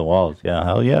bouncing off the walls. Yeah,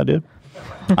 hell yeah, dude.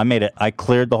 I made it. I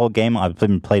cleared the whole game. I've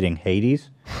been playing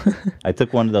Hades. I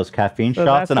took one of those caffeine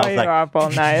shots, and I was like, up all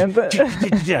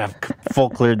night. yeah, full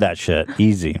cleared that shit.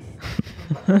 Easy.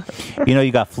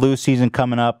 You got flu season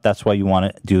coming up. That's why you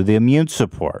want to do the immune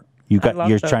support.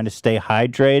 You're trying to stay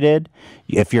hydrated.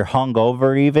 If you're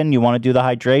hungover even, you want to do the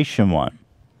hydration one.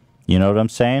 You know what I'm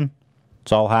saying?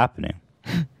 It's all happening.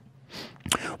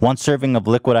 One serving of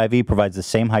Liquid IV provides the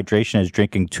same hydration as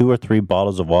drinking 2 or 3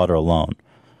 bottles of water alone.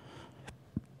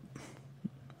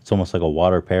 It's almost like a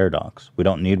water paradox. We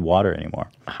don't need water anymore.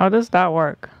 How does that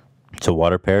work? It's a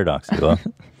water paradox, Hila.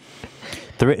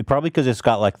 Probably because it's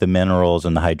got like the minerals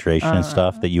and the hydration and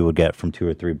stuff that you would get from 2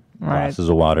 or 3 glasses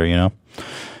of water, you know?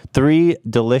 3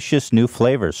 delicious new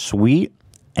flavors: sweet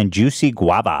and juicy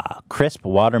guava, crisp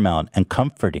watermelon, and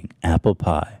comforting apple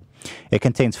pie. It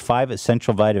contains 5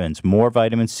 essential vitamins, more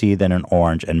vitamin C than an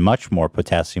orange, and much more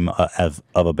potassium of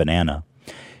a banana.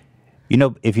 You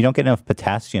know, if you don't get enough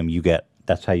potassium,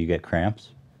 that's how you get cramps.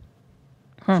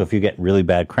 So if you get really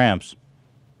bad cramps,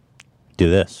 do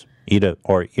this. Eat a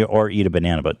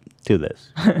banana, but do this.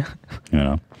 You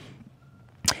know.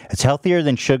 It's healthier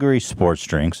than sugary sports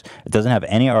drinks. It doesn't have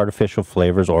any artificial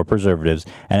flavors or preservatives,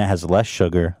 and it has less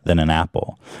sugar than an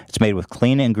apple. It's made with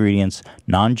clean ingredients,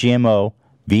 non-GMO,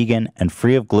 vegan, and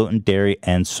free of gluten, dairy,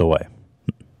 and soy.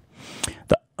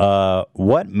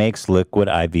 What makes Liquid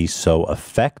IV so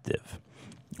effective?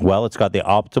 Well, it's got the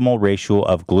optimal ratio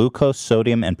of glucose,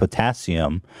 sodium, and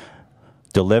potassium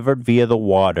delivered via the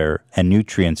water and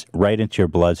nutrients right into your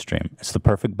bloodstream. It's the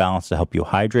perfect balance to help you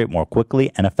hydrate more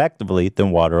quickly and effectively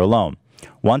than water alone.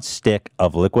 1 stick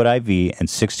of Liquid IV and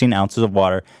 16 ounces of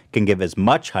water can give as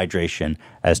much hydration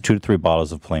as 2 to 3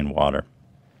 bottles of plain water.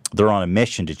 They're on a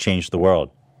mission to change the world.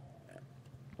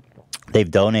 They've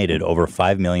donated over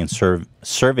 5 million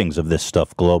servings of this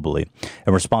stuff globally.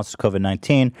 In response to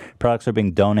COVID-19, products are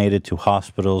being donated to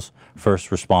hospitals,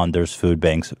 first responders, food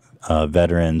banks,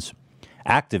 veterans,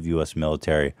 active U.S.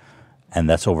 military, and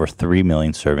that's over 3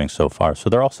 million servings so far. So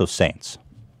they're also saints.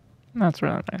 That's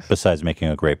really nice. Besides making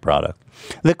a great product.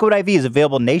 Liquid IV is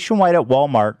available nationwide at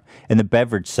Walmart in the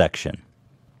beverage section.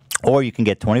 Or you can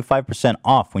get 25%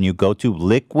 off when you go to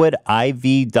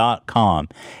liquidiv.com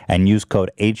and use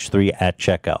code H3 at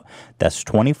checkout. That's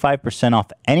 25%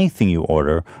 off anything you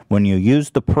order when you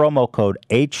use the promo code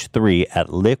H3 at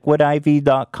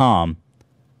liquidiv.com.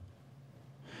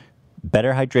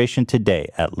 Better hydration today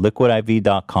at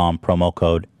liquidiv.com, promo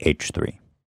code H3.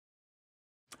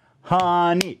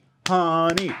 Honey,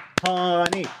 honey,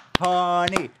 honey,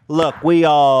 honey. Look, we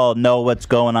all know what's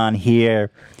going on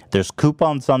here. There's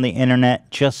coupons on the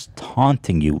internet just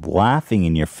taunting you, laughing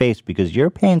in your face because you're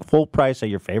paying full price at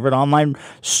your favorite online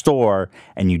store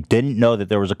and you didn't know that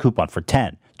there was a coupon for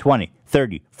 10, 20,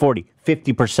 30, 40,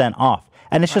 50% off.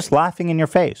 And it's just laughing in your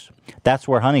face. That's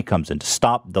where Honey comes in, to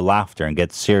stop the laughter and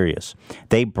get serious.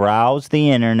 They browse the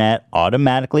internet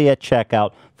automatically at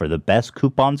checkout for the best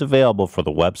coupons available for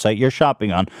the website you're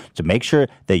shopping on to make sure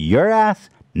that your ass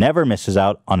never misses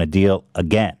out on a deal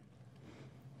again.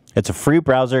 It's a free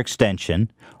browser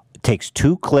extension. It takes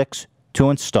 2 clicks to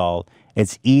install.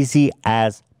 It's easy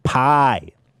as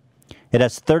pie. It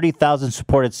has 30,000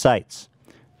 supported sites.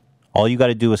 All you got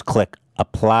to do is click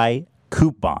Apply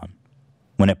Coupon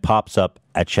when it pops up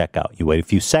at checkout. You wait a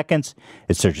few seconds,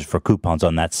 it searches for coupons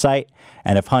on that site,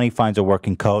 and if Honey finds a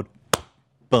working code,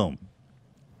 boom.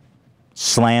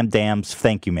 Slam dams,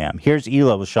 thank you, ma'am. Here's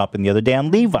Hila was shopping the other day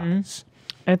on Levi's.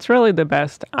 It's really the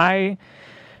best. I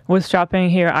was shopping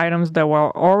here items that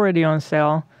were already on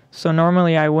sale, so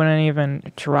normally I wouldn't even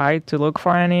try to look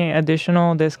for any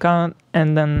additional discount,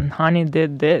 and then Honey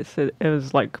did this. It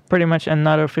was like pretty much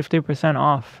another 50%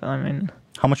 off. I mean,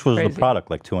 how much was crazy. the product?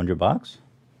 Like $200?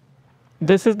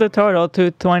 This is the total,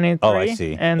 $223. Oh, I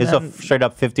see. And it's a straight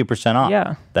up 50% off.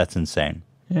 Yeah. That's insane.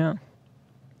 Yeah.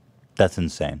 That's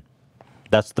insane.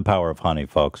 That's the power of Honey,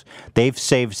 folks. They've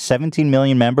saved 17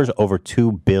 million members over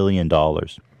 $2 billion.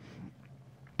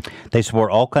 They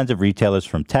support all kinds of retailers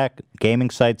from tech,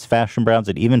 gaming sites, fashion brands,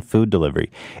 and even food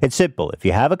delivery. It's simple. If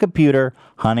you have a computer,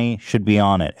 Honey should be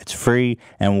on it. It's free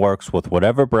and works with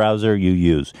whatever browser you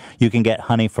use. You can get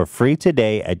Honey for free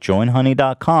today at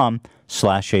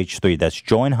joinhoney.com/H3. That's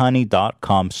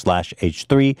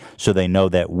joinhoney.com/H3 so they know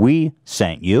that we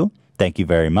sent you. Thank you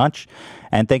very much.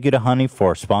 And thank you to Honey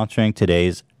for sponsoring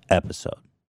today's episode.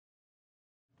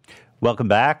 Welcome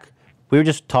back. We were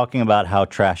just talking about how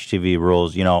trash TV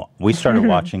rules. You know, we started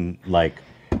watching, like,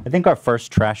 I think our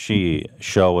first trashy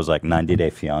show was like 90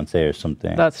 Day Fiancé or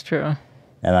something. That's true.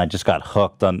 And I just got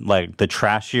hooked on, like, the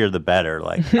trashier the better.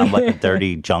 Like, I'm like a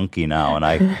dirty junkie now, and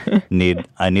I need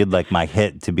like my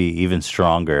hit to be even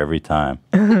stronger every time.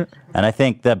 And I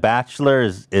think The Bachelor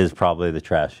is probably the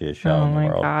trashiest show in the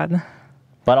world. Oh my God.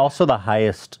 But also the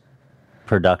highest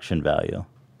production value.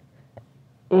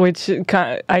 Which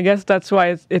I guess that's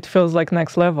why it feels like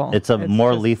next level. It's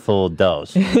more lethal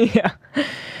dose. Yeah.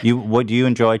 Would you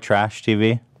enjoy trash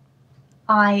TV?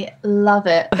 I love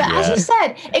it. But as you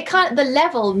said, the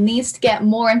level needs to get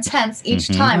more intense each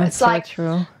time. That's it's so like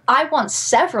true. I want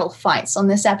several fights on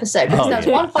this episode because there was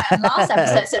one fight on last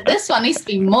episode, so this one needs to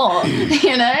be more,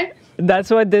 you know? That's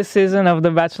what this season of The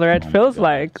Bachelorette feels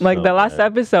like. Like so the last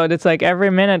episode, it's like every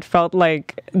minute felt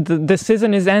like the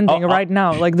season is ending right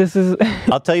now. Like this is.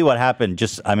 I'll tell you what happened.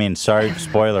 Sorry,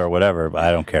 spoiler or whatever, but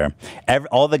I don't care.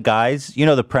 All the guys, you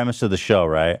know the premise of the show,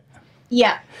 right?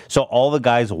 Yeah. So all the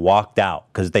guys walked out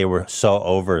because they were so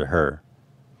over her.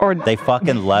 Or they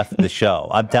fucking left the show.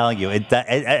 I'm telling you,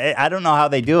 I don't know how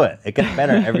they do it. It gets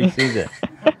better every season.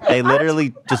 They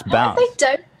literally just bounce.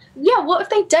 What if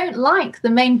they don't like the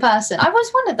main person? I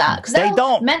always wondered that because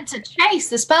they're meant to chase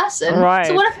this person. Right.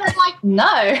 So what if they're like,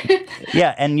 no?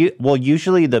 Yeah, and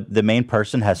usually the main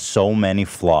person has so many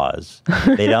flaws.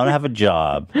 They don't have a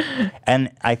job.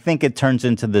 And I think it turns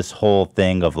into this whole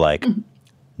thing of like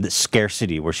the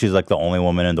scarcity where she's like the only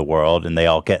woman in the world and they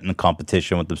all get in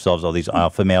competition with themselves, all these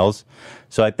alpha males.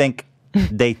 So I think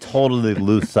they totally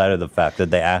lose sight of the fact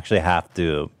that they actually have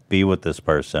to be with this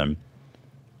person.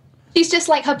 She's just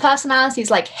like, her personality is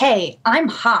like, hey, I'm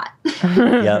hot.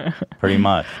 Yeah, pretty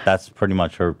much. That's pretty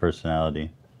much her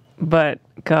personality. But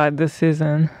God, this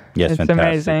season, yes, it's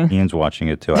fantastic. amazing. Ian's watching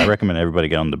it too. I recommend everybody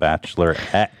get on The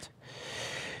Bachelorette.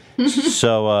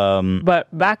 So,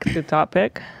 but back to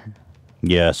topic.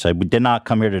 Yes, we did not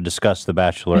come here to discuss The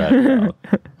Bachelorette.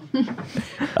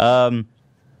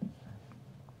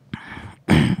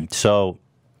 So,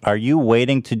 are you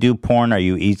waiting to do porn? Are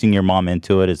you easing your mom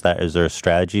into it? Is there a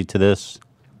strategy to this?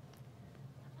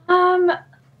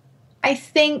 I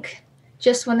think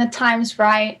just when the time's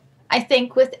right. I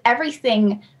think with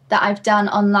everything that I've done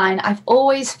online, I've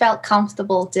always felt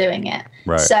comfortable doing it.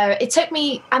 Right. So it took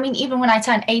me, even when I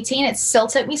turned 18, it still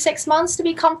took me 6 months to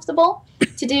be comfortable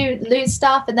to do lewd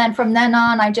stuff. And then from then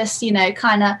on, I just,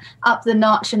 kind of up the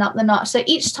notch. So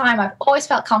each time I've always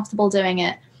felt comfortable doing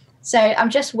it. So I'm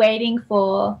just waiting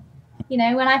for, when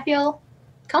I feel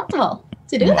comfortable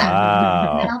to do that.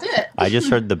 Wow. And then I'll do it. I just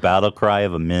heard the battle cry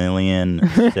of a million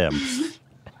Sims.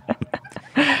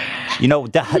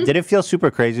 Did it feel super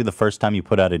crazy the first time you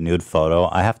put out a nude photo?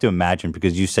 I have to imagine,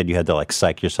 because you said you had to like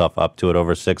psych yourself up to it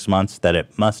over 6 months, that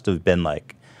it must have been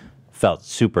like, felt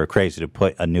super crazy to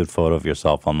put a nude photo of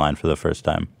yourself online for the first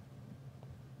time.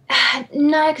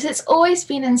 No, because it's always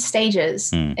been in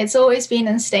stages. It's always been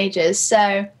in stages.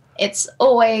 So it's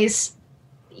always,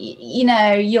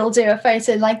 you'll do a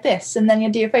photo like this, and then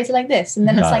you'll do a photo like this, and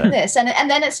then it's like this. And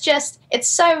then it's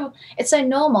so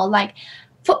normal. Like,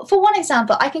 for one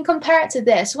example, I can compare it to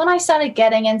this. When I started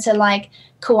getting into like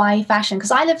kawaii fashion, because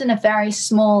I lived in a very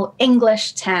small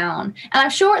English town, and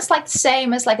I'm sure it's like the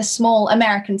same as like a small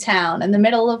American town in the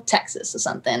middle of Texas or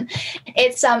something.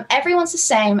 It's everyone's the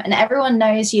same, and everyone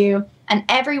knows you, and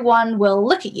everyone will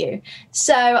look at you.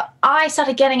 So I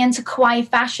started getting into kawaii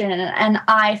fashion, and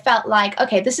I felt like,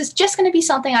 okay, this is just going to be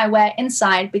something I wear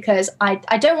inside because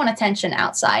I don't want attention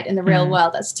outside in the real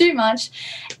world. That's too much.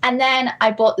 And then I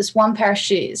bought this one pair of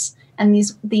shoes, and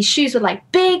these shoes were like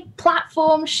big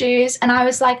platform shoes. And I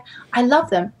was like, I love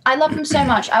them. I love them so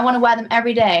much. I want to wear them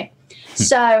every day.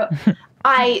 So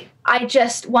I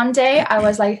just, one day I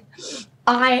was like,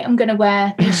 I am going to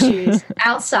wear these shoes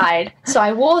outside. So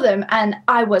I wore them, and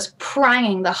I was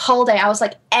pranging the whole day. I was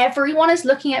like, everyone is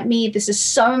looking at me. This is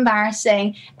so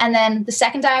embarrassing. And then the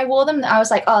second day I wore them, I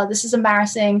was like, oh, this is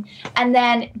embarrassing. And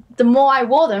then the more I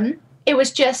wore them, it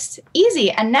was just easy.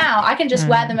 And now I can just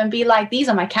wear them and be like, these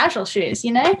are my casual shoes,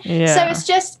 Yeah. So it's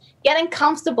just getting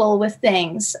comfortable with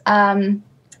things.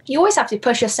 You always have to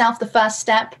push yourself the first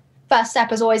step. First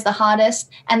step is always the hardest,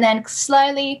 and then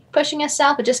slowly pushing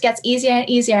yourself, it just gets easier and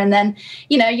easier. And then,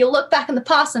 you'll look back in the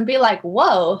past and be like,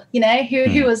 whoa,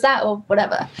 who was that, or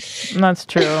whatever. That's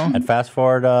true. And fast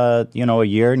forward, a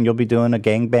year, and you'll be doing a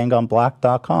gangbang on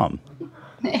black.com.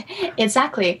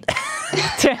 Exactly.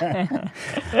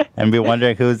 And be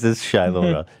wondering, who's this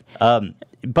Shiloh?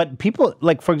 But people,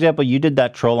 like, for example, you did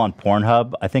that troll on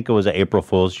Pornhub. I think it was an April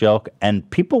Fool's joke, and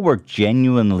people were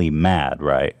genuinely mad,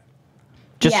 right?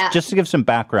 Just to give some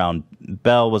background,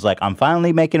 Belle was like, I'm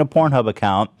finally making a Pornhub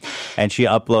account, and she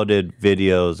uploaded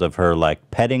videos of her like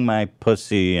petting my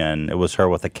pussy, and it was her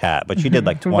with a cat, but she did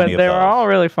like 20 of those. But they were all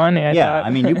really funny, I thought.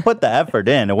 I mean, you put the effort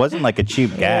in. It wasn't like a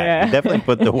cheap gag. Yeah. You definitely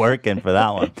put the work in for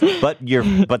that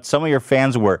one. But some of your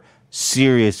fans were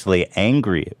seriously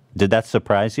angry. Did that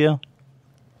surprise you?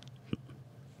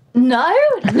 No.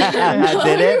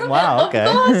 Did it? Wow, okay.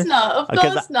 Of course not. Of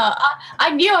course not.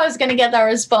 I knew I was going to get that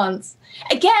response.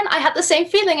 Again, I had the same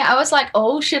feeling. I was like,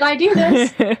 oh, should I do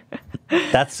this?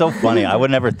 That's so funny. I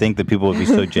would never think that people would be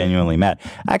so genuinely mad.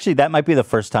 Actually, that might be the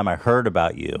first time I heard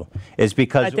about you. Is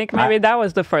because I think maybe that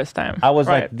was the first time. I was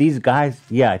like, these guys.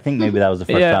 Yeah, I think maybe that was the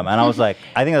first time. And I was like,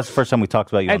 I think that's the first time we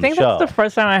talked about you on the show. I think that's the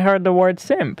first time I heard the word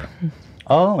simp.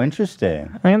 Oh, interesting.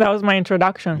 I think that was my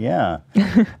introduction. Yeah.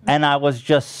 And I was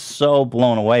just so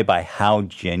blown away by how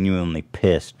genuinely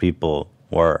pissed people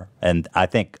were. And I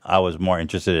think I was more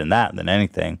interested in that than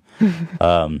anything.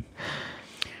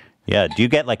 Yeah. Do you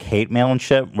get like hate mail and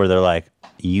shit where they're like,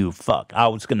 you fuck, I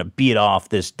was going to beat off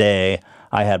this day.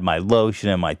 I had my lotion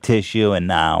and my tissue and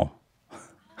now.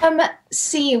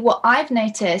 See, what I've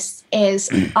noticed is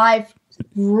I've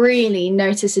really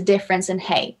noticed a difference in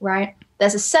hate, right?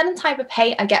 There's a certain type of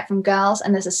hate I get from girls,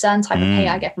 and there's a certain type of hate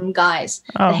I get from guys.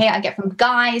 The hate I get from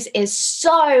guys is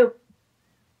so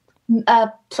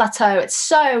plateau. It's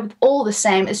so all the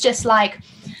same. It's just like,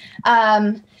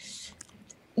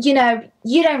 you know,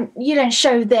 you don't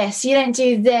show this, you don't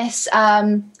do this.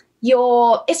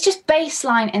 It's just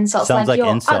baseline insults. Sounds like you're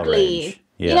incel ugly. rage.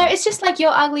 Yeah. You know, it's just like you're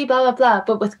ugly, blah blah blah.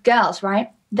 But with girls,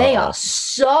 right? They are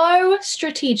so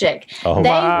strategic. They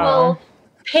will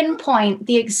pinpoint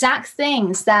the exact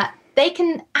things that they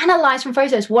can analyze from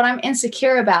photos what I'm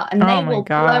insecure about, and they will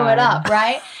blow it up,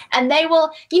 right? And they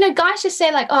will, you know, guys just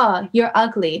say like, oh, you're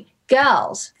ugly.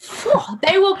 Girls,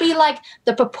 they will be like,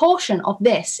 the proportion of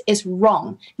this is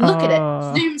wrong. Look at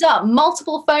it, zoomed up,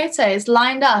 multiple photos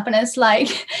lined up, and it's like,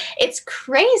 it's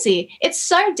crazy. It's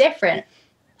so different.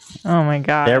 Oh my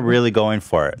God. They're really going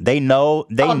for it. They know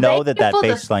that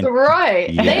baseline.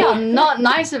 Yeah. They are not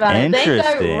nice about it. They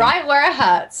go right where it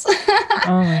hurts.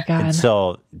 Oh my God. And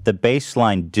so the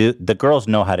baseline, the girls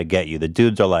know how to get you. The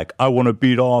dudes are like, I want to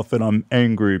beat off and I'm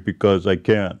angry because I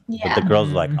can't. Yeah. But the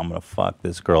girls are like, I'm going to fuck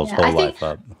this girl's whole life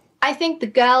up. I think the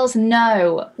girls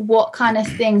know what kind of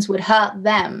things would hurt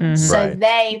them. Mm-hmm. So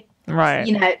they... Right.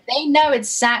 You know, they know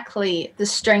exactly the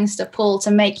strings to pull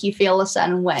to make you feel a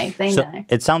certain way. They know.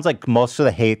 It sounds like most of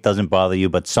the hate doesn't bother you,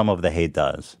 but some of the hate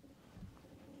does.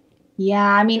 Yeah,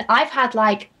 I mean, I've had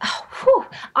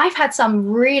some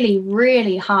really,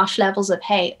 really harsh levels of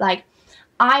hate. Like,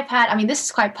 this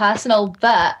is quite personal,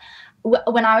 but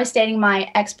when I was dating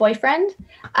my ex-boyfriend,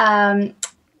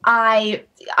 I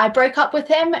broke up with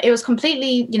him. It was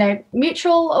completely, you know,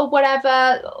 mutual or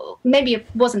whatever. Maybe it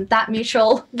wasn't that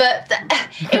mutual, but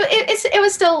it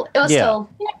was still, you know,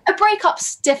 a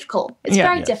breakup's difficult. It's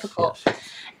very difficult. Yes.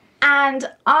 And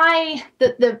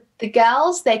the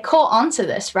girls, they caught onto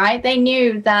this, right? They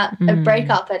knew that a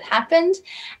breakup had happened.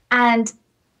 And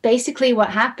basically what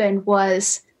happened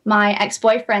was my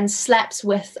ex-boyfriend slept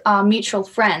with our mutual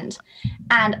friend,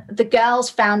 and the girls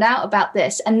found out about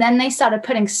this, and then they started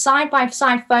putting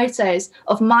side-by-side photos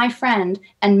of my friend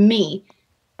and me,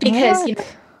 because you know,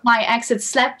 my ex had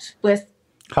slept with.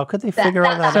 How could they figure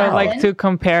all that out? So, like, to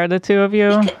compare the two of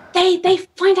you? They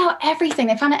find out everything.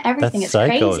 They find out everything. It's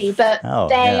crazy, but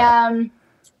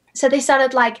so they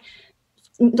started like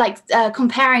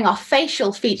comparing our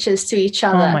facial features to each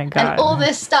other, and all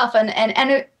this stuff, and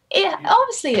it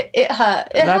obviously it hurt.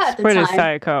 That's hurt at the pretty time.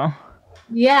 psycho.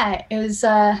 Yeah, it was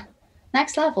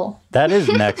next level. That is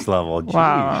next level. Jeez,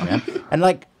 wow. Man. And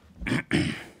like,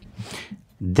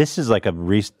 this is like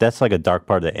that's like a dark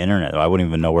part of the internet. I wouldn't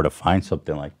even know where to find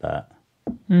something like that.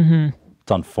 Mm-hmm.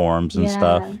 It's on forums and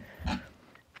stuff.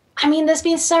 I mean, there's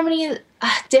been so many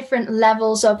different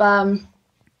levels of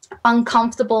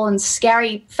uncomfortable and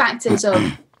scary factors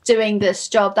of doing this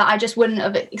job that I just wouldn't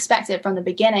have expected from the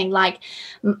beginning, like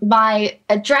my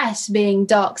address being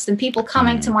doxxed and people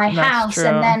coming to my house. True.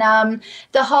 And then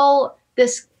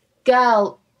this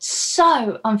girl,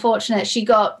 so unfortunate, she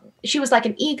was like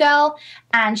an e-girl,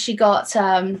 and she got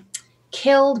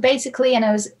killed basically, and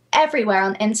it was everywhere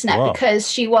on the internet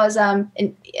because she was an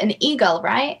e-girl,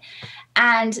 right?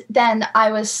 And then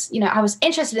I was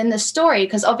interested in this story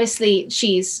because obviously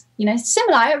she's, you know,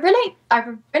 similar. I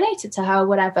related to her,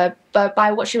 whatever, but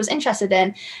by what she was interested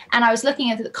in. And I was looking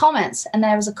at the comments, and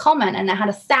there was a comment, and it had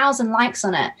 1,000 likes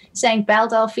on it saying Belle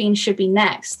Delphine should be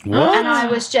next. What? And I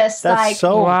was just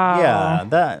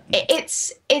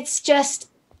it's just,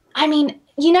 I mean,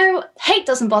 you know, hate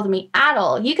doesn't bother me at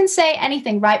all. You can say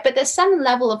anything, right? But there's some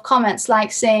level of comments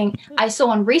like saying, I saw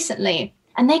one recently,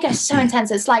 and they go so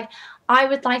intense. It's like, I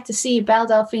would like to see Belle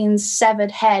Delphine's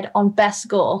severed head on Best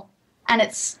Gore. And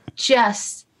it's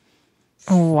just...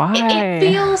 Why?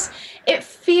 It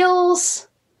feels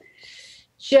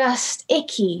just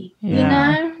icky, you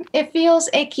know? It feels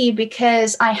icky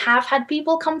because I have had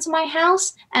people come to my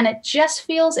house, and it just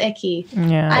feels icky.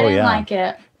 Yeah. I didn't like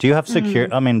it. Do you have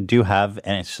security? I mean, do you have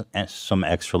some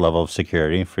extra level of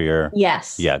security for your...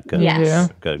 Yes. Yeah, good. Yes.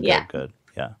 Good. Yeah.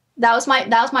 That was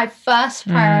my first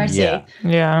priority.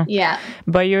 Yeah.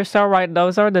 But you're so right.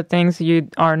 Those are the things you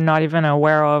are not even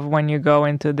aware of when you go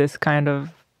into this kind of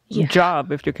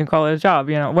job, if you can call it a job.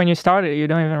 You know, when you start it, you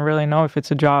don't even really know if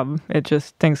it's a job. It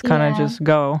just, things kind of just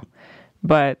go.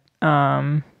 But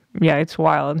yeah, it's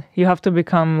wild. You have to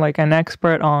become like an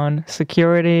expert on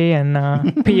security and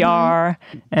PR,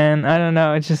 and I don't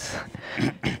know. It's just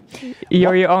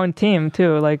you're your own team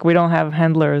too. Like we don't have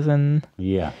handlers and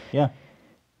there's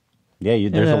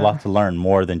a lot to learn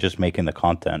more than just making the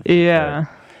content. Yeah.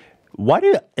 Why do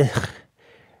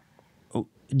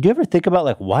you ever think about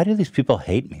like why do these people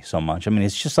hate me so much? I mean,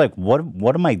 it's just like what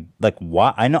am I like?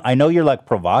 Why I know you're like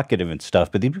provocative and stuff,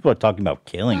 but these people are talking about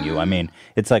killing you. I mean,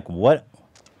 it's like what.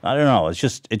 I don't know. It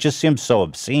just seems so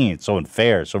obscene, so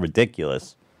unfair, so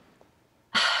ridiculous.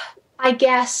 I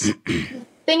guess the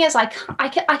thing is, I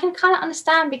can kind of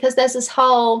understand because there's this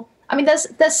whole. I mean, there's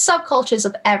subcultures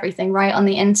of everything, right, on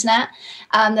the internet.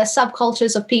 There's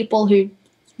subcultures of people who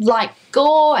like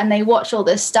gore and they watch all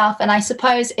this stuff. And I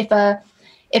suppose if a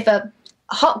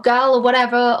hot girl or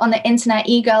whatever on the internet,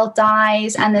 e-girl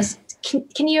dies, and there's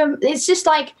can you? It's just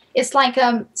like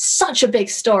such a big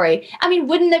story. I mean,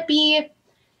 wouldn't it be?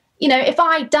 You know, if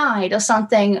I died or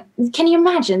something, can you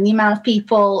imagine the amount of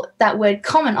people that would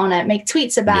comment on it, make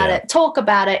tweets about it, talk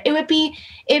about it? It'd be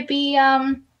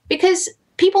because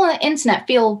people on the internet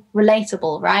feel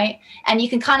relatable, right? And you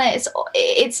can kind of,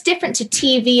 it's different to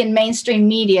TV and mainstream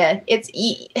media. It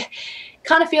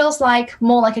kind of feels like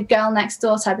more like a girl next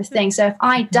door type of thing. So if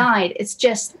I died, it's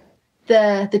just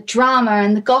the drama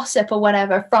and the gossip or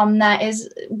whatever from that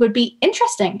would be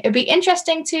interesting. It'd be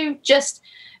interesting to just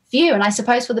view, and I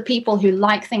suppose for the people who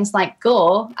like things like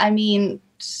gore, I mean,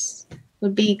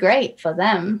 would be great for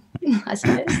them, I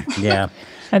suppose. Yeah.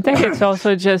 I think it's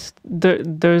also just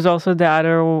there's also the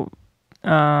other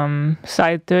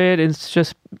side to it. It's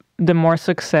just the more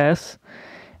success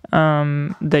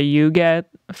that you get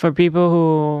for people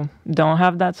who don't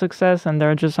have that success and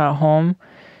they're just at home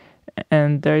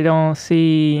and they don't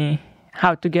see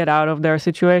how to get out of their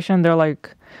situation. They're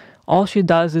like, all she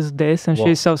does is this, and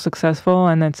she's so successful,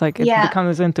 and it's like it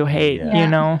becomes into hate. You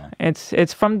know,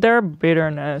 it's from their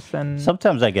bitterness. And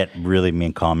sometimes I get really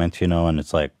mean comments, you know, and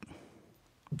it's like,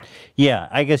 yeah,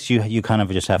 I guess you kind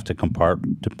of just have to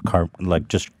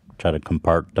just try to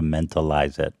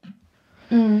compartmentalize it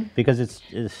because it's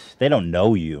they don't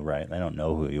know you, right? They don't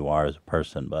know who you are as a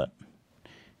person, but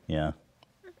yeah,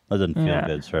 it doesn't feel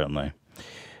good, certainly.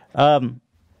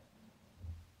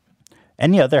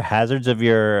 Any other hazards of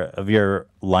your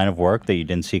line of work that you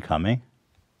didn't see coming?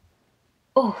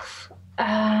 Let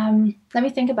me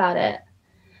think about it.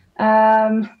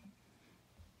 I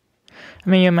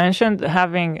mean, you mentioned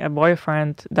having a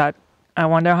boyfriend. That I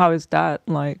wonder how is that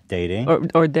like dating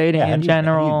or dating in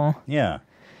general. Yeah.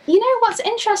 You know what's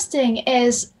interesting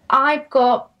is I've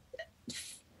got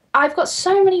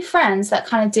so many friends that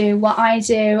kind of do what I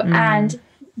do and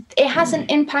it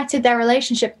hasn't impacted their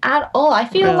relationship at all. I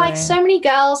feel like so many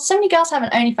girls have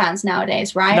an OnlyFans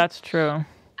nowadays, right? That's true.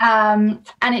 And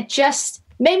it just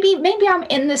maybe I'm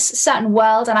in this certain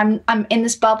world and I'm in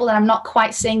this bubble and I'm not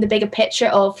quite seeing the bigger picture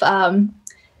of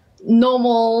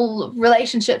normal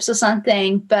relationships or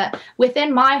something. But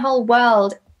within my whole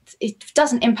world, it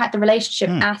doesn't impact the relationship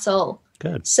at all.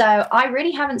 Good. So I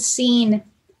really haven't seen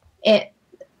it.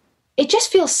 It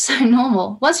just feels so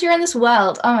normal. Once you're in this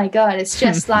world, oh my God, it's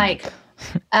just like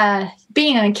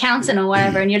being an accountant or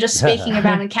whatever, and you're just speaking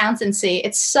about accountancy.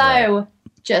 It's so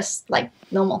just like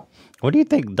normal. What do you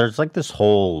think? There's like this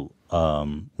whole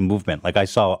movement. Like I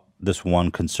saw this one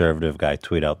conservative guy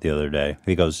tweet out the other day.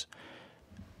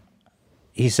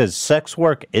 He says, sex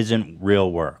work isn't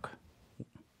real work.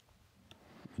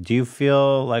 Do you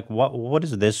feel like what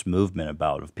is this movement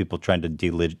about of people trying to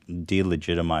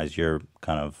delegitimize your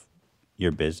kind of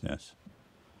your business?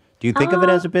 Do you think of it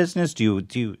as a business? Do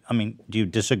you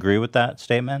disagree with that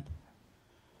statement?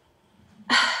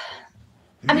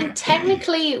 I mean,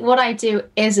 technically what I do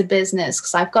is a business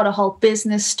because I've got a whole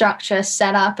business structure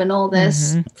set up and all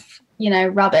this,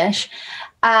 rubbish.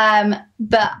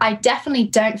 But I definitely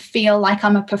don't feel like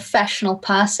I'm a professional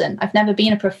person. I've never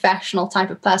been a professional type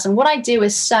of person. What I do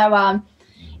is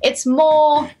it's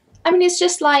more, it's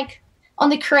just like on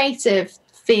the creative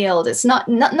field. It's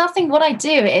nothing. What I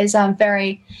do is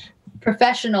very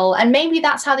professional. And maybe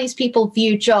that's how these people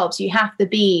view jobs. You have to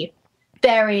be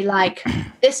very like,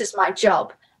 this is my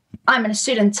job. I'm in a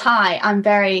suit and tie. I'm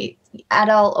very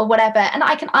adult or whatever. And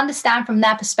I can understand from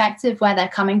their perspective where they're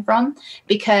coming from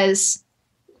because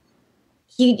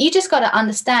you just got to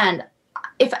understand.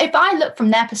 If I look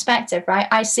from their perspective, right,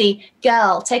 I see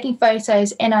girl taking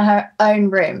photos in her own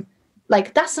room,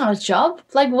 Like, that's not a job.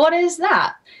 Like, what is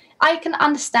that? I can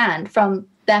understand from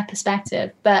their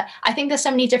perspective, but I think there's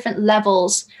so many different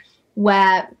levels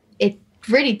where it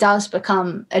really does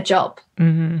become a job.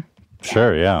 Mm-hmm.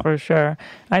 Sure, yeah. For sure.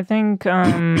 I think,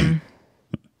 I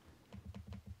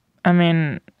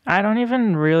mean, I don't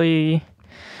even really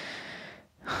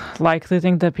like to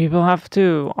think that people have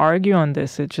to argue on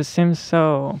this. It just seems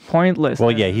so pointless.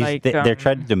 Well, yeah, they're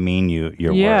trying to demean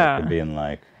your work and being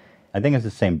like, I think it's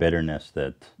the same bitterness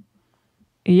that...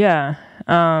 Yeah.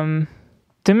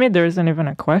 To me, there isn't even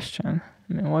a question.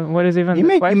 I mean, what is even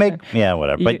the question? Yeah,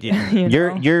 whatever. But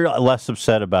you're less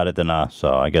upset about it than us,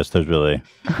 so I guess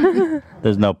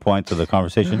there's no point to the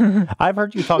conversation. I've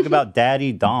heard you talk about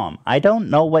Daddy Dom. I don't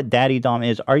know what Daddy Dom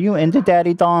is. Are you into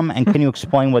Daddy Dom? And can you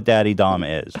explain what Daddy Dom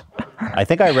is? I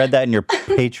think I read that in your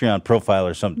Patreon profile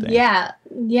or something. Yeah.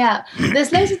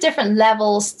 There's loads of different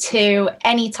levels to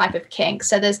any type of kink.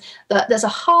 So there's a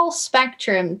whole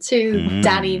spectrum to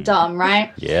Daddy Dom,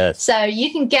 right? Yes. So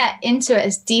you can get into it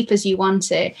as deep as you want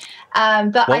to.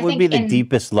 But what would be the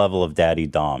deepest level of Daddy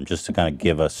Dom, just to kind of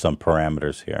give us some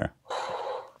parameters here?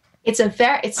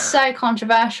 It's so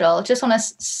controversial. Just want to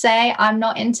say I'm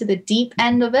not into the deep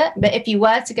end of it. But if you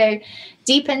were to go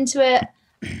deep into it,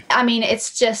 I mean,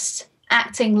 it's just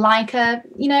acting like a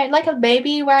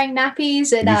baby wearing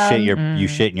nappies, and you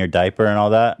shit in your diaper and all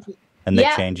that, and they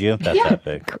change you. That's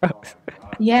epic. Gross.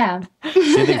 Yeah.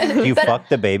 Do you fuck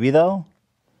the baby though?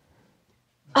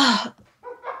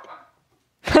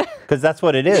 Because that's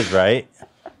what it is, right?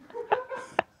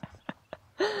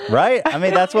 Right? I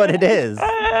mean, that's what it is.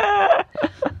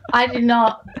 I did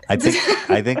not. I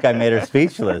think I made her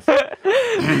speechless.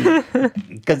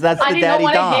 Because that's the Daddy Dom. I did not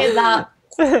want to hear that.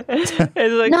 It's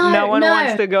like no one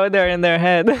wants to go there in their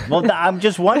head. Well, I'm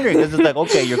just wondering, because it's like,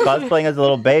 okay, you're cosplaying as a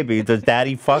little baby. Does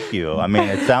Daddy fuck you? I mean,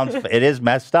 it is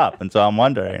messed up, and so I'm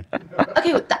wondering.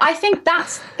 Okay, I think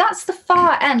that's the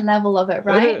far end level of it,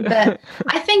 right? But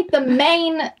I think the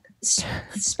main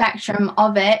spectrum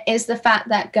of it is the fact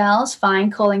that girls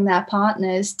find calling their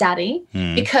partners daddy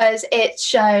because it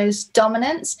shows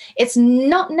dominance. It's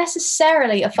not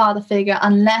necessarily a father figure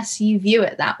unless you view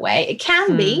it that way. It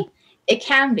can be. It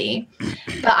can be.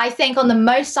 But I think on the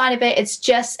most side of it, it's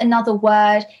just another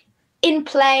word in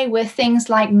play with things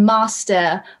like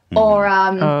master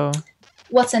or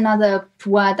what's another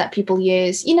word that people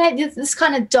use? You know, this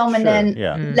kind of dominant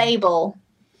label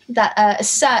that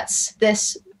asserts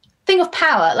this thing of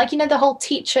power. Like, you know, the whole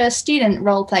teacher-student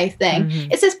role play thing.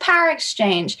 It's this power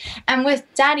exchange. And with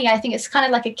daddy, I think it's kind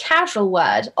of like a casual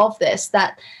word of this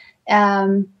that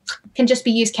can just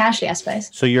be used casually, I suppose.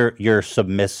 So you're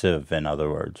submissive, in other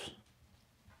words.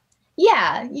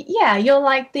 Yeah. You're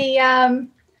like the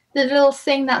little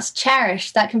thing that's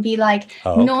cherished that can be like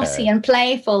naughty and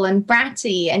playful and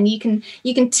bratty, and you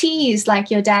can tease like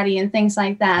your daddy and things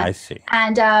like that. I see.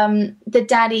 And the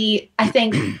daddy, I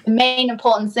think the main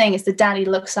important thing is the daddy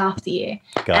looks after you.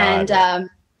 Yeah.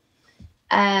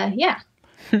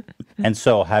 And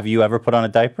so, have you ever put on a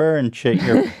diaper and shit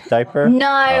your diaper? No,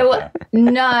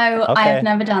 I have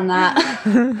never done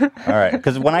that. All right,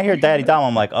 because when I hear Daddy Dom,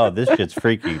 I'm like, oh, this shit's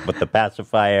freaky. With the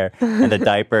pacifier and the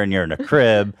diaper, and you're in a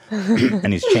crib,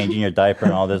 and he's changing your diaper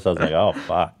and all this, I was like, oh,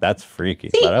 fuck, that's freaky.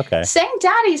 See, but okay. Saying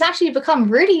daddy's actually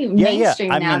become really mainstream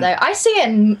now, though. I see it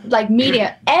in like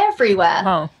media everywhere.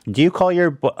 Oh. Do you call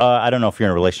your, I don't know if you're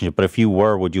in a relationship, but if you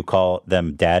were, would you call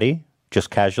them daddy, just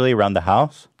casually around the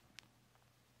house?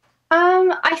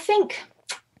 I think,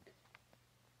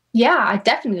 I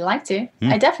definitely like to.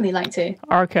 I definitely like to.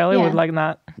 R. Kelly would like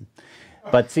that.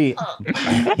 But see,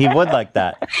 he would like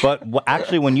that. But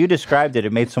actually, when you described it,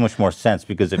 it made so much more sense,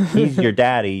 because if he's your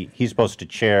daddy, he's supposed to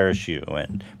cherish you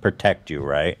and protect you,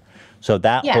 right? So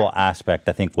that whole aspect,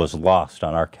 I think, was lost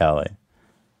on R. Kelly.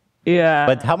 Yeah.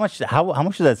 But how much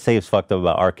does that say is fucked up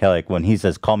about R. Kelly when he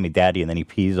says, call me daddy, and then he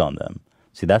pees on them?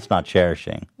 See, that's not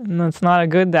cherishing. That's not a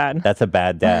good dad. That's a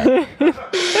bad dad.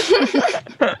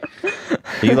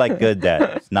 So you like good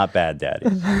daddies, not bad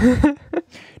daddies.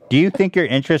 Do you think your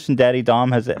interest in Daddy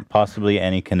Dom has possibly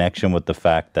any connection with the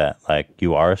fact that, like,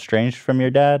 you are estranged from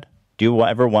your dad? Do you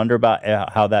ever wonder about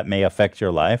how that may affect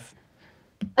your life?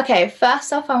 Okay,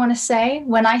 first off, I want to say,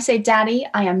 when I say daddy,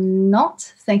 I am not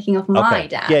thinking of my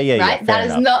dad. Yeah. Right?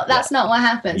 That's not what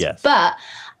happens. Yes. But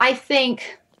I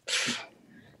think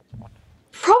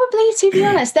probably, to be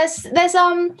honest, there's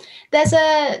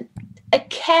a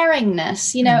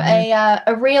caringness, you know,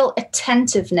 a real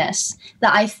attentiveness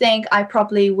that I think I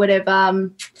probably would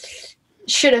have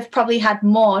should have probably had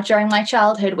more during my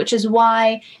childhood, which is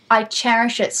why I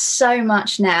cherish it so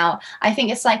much now. I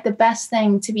think it's like the best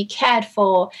thing to be cared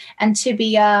for and to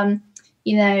be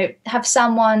have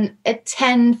someone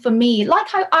attend for me, like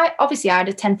I obviously I'd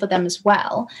attend for them as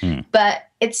well, but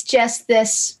it's just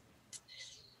this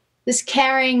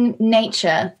caring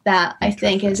nature that I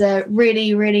think is a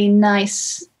really, really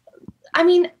nice. I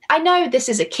mean, I know this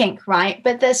is a kink, right?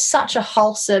 But there's such a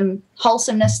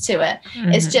wholesomeness to it.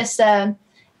 It's just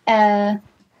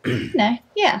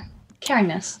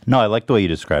caringness. No, I like the way you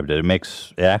described it.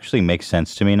 It actually makes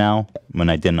sense to me now when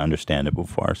I didn't understand it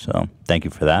before. So thank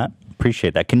you for that.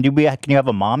 Appreciate that. Can you have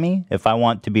a mommy if I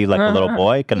want to be like a little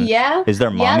boy? Is there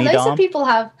mommy dom?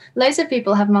 Loads of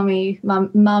people have mommies.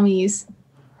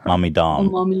 Mommy dom.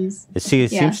 Mommies. See, it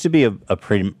seems to be a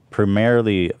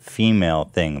primarily female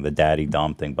thing, the daddy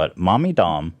dom thing. But mommy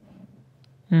dom,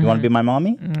 you want to be my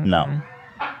mommy? No.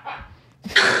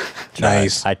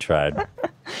 Nice. I tried.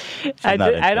 I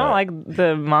don't like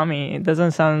the mommy. It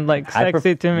doesn't sound like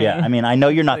sexy to me. Yeah, I mean, I know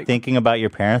you're not thinking about your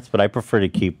parents, but I prefer to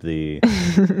keep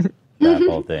that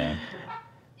whole thing.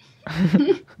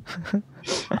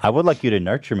 I would like you to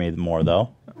nurture me more, though.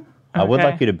 I would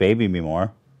like you to baby me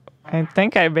more. I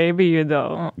think I baby you,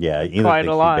 though. Yeah, Ela quite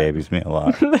thinks a lot. She babies me a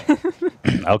lot.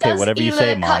 Okay, whatever you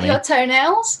say, Ela mommy. cut your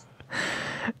toenails?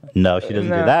 No, she doesn't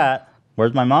do that.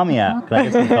 Where's my mommy at? Can I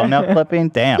get some toenail clipping?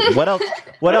 Damn. What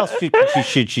else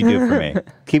should she do for me?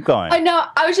 Keep going. Oh no,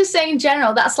 I was just saying in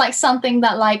general, that's like something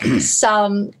that like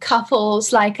some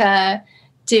couples like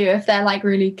do if they're like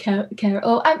really care.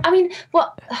 Or I mean,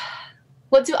 what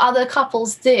do other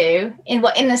couples do in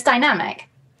this dynamic?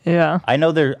 Yeah. I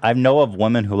know of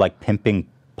women who like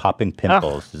popping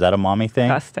pimples. Is that a mommy thing?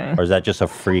 Disgusting. Or is that just a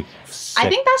freak? I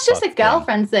think that's just a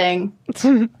girlfriend thing. That's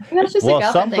just a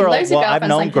girlfriend thing. I've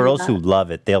known girls who love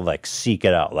it. They'll like seek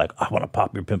it out. Like, I want to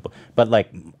pop your pimple. But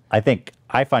like, I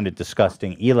find it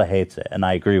disgusting. Ela hates it, and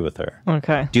I agree with her.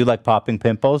 Okay. Do you like popping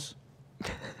pimples?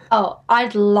 Oh,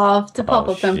 I'd love to pop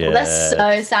a pimple. Shit. That's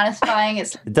so satisfying.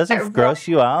 It doesn't gross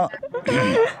you out.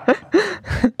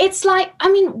 It's like,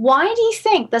 I mean, why do you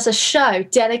think there's a show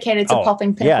dedicated to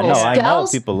popping pimples? Yeah, no, I know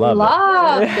people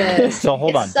love it. This. So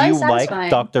hold on. So do you satisfying. like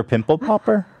Dr. Pimple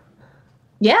Popper?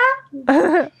 Yeah.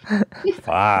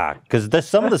 Fuck. Because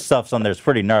some of the stuff's on there is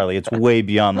pretty gnarly. It's way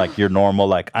beyond like your normal,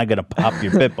 like, I'm going to pop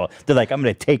your pimple. They're like, I'm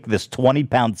going to take this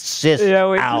 20-pound cyst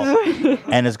out,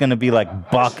 and it's going to be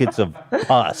like buckets of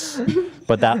pus.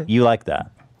 But you like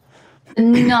that? The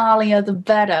gnarlier, the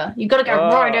better. You got to go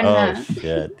right in there. Oh,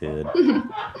 shit, dude.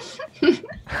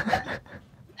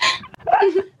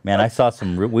 Man, I saw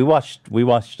some. We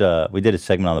did a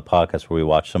segment on the podcast where we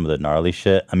watched some of the gnarly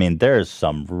shit. I mean, there's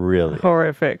some really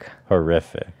horrific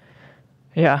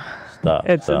Yeah. Stuff.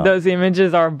 Those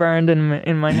images are burned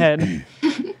in my head.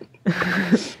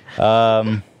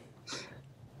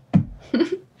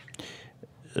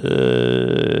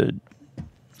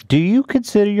 Do you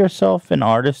consider yourself an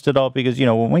artist at all? Because,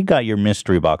 when we got your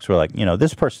mystery box, we're like,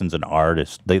 this person's an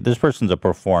artist. This person's a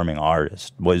performing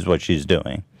artist, is what she's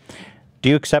doing. Do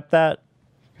you accept that?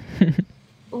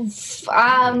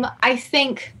 I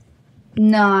think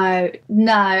no.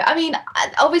 I mean,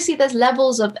 obviously there's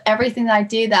levels of everything that I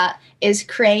do that is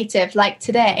creative. Like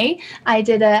today, I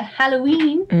did a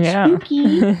Halloween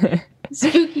spooky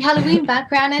Halloween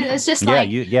background, and it's just like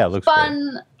it looks fun.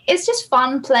 Great. It's just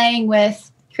fun playing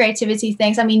with creativity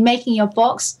things. I mean, making your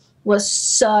box was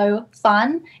so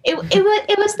fun. It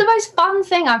was the most fun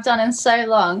thing I've done in so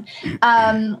long.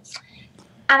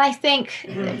 And I think,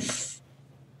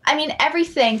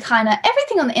 everything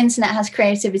on the internet has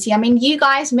creativity. I mean, you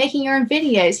guys making your own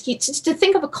videos, to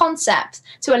think of a concept,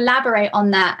 to elaborate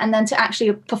on that, and then to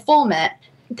actually perform it,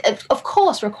 of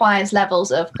course, requires levels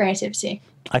of creativity.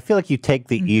 I feel like you take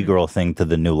the e-girl thing to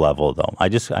the new level, though. I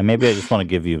just want to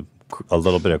give you a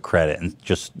little bit of credit and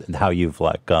just how you've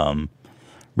like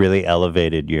really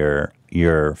elevated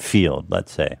your field,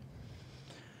 let's say.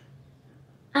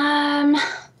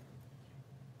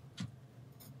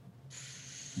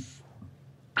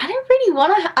 I don't really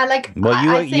want to.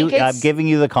 I'm giving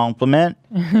you the compliment.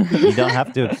 You don't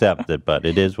have to accept it, but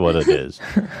it is what it is.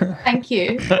 Thank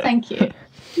you.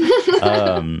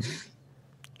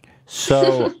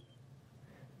 So,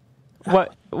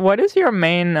 what is your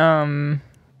main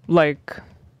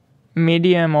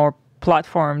medium or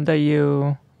platform that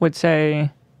you would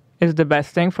say is the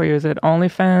best thing for you? Is it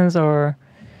OnlyFans or?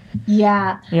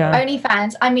 Yeah.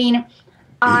 OnlyFans. I mean,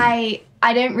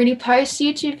 I don't really post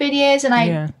YouTube videos, and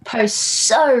I post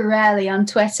so rarely on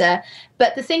Twitter.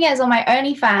 But the thing is, on my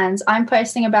OnlyFans, I'm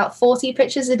posting about 40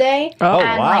 pictures a day. Oh,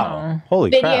 and wow.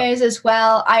 Holy crap. videos as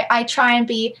well. I try and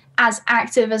be as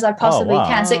active as I possibly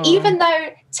can. So even though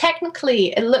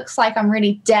technically it looks like I'm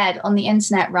really dead on the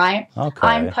internet, right? Okay.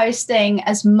 I'm posting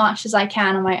as much as I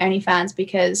can on my OnlyFans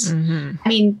because, I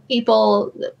mean,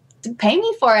 people pay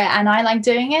me for it and I like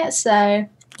doing it. So.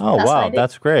 Oh, wow.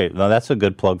 That's great. No, that's a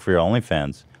good plug for your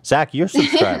OnlyFans. Zach, you're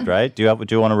subscribed, right? Do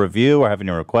you want a review or have any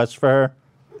requests for her?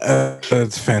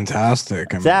 That's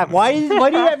fantastic. Zach, why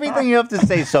do everything you have to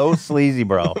say so sleazy,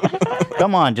 bro?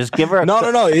 Come on, just give her.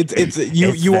 No. It's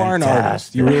you are an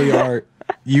artist. You really are.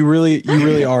 You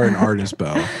really are an artist,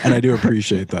 Belle, and I do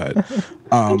appreciate that.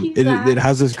 It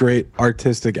has this great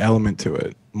artistic element to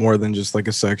it, more than just like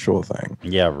a sexual thing.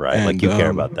 Yeah, right. And, like you care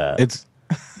about that.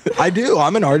 I do.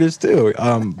 I'm an artist too.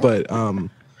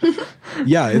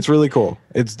 Yeah, it's really cool.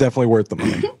 It's definitely worth the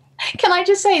money. Can I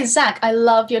just say, Zach, I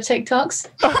love your TikToks.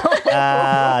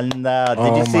 No.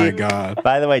 Did you see? My God.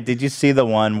 By the way, did you see the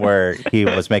one where he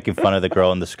was making fun of the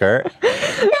girl in the skirt?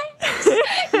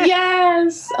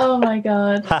 Yes. Oh my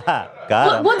God.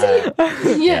 Got him. What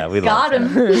did you? Yeah, we got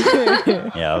him.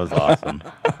 Yeah, it was awesome.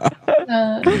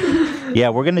 Yeah,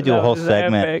 we're gonna do a whole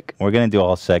segment. Epic. We're gonna do a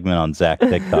whole segment on Zach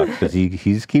TikTok because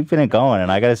he's keeping it going,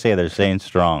 and I gotta say they're staying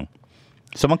strong.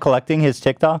 Someone collecting his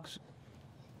TikToks?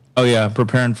 Oh yeah,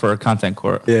 preparing for a content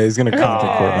court. Yeah, he's gonna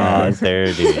content court. There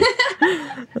it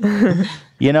is.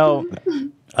 You know,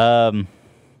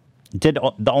 did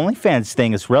the OnlyFans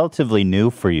thing is relatively new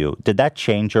for you? Did that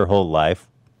change your whole life?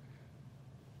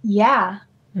 Yeah.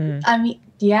 I mean,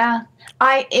 yeah.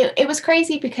 It was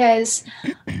crazy because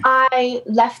I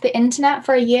left the internet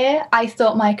for a year. I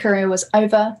thought my career was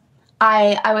over.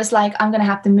 I was like, I'm going to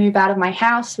have to move out of my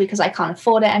house because I can't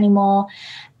afford it anymore.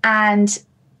 And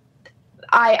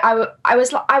I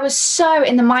was so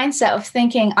in the mindset of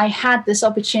thinking I had this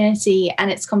opportunity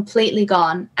and it's completely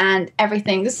gone and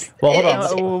everything's... Well,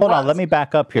 hold on. Let me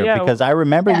back up here because I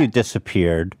remember you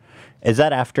disappeared. Is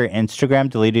that after Instagram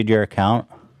deleted your account?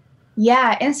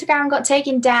 Yeah, Instagram got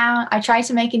taken down. I tried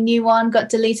to make a new one, got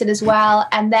deleted as well.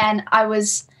 And then I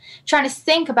was trying to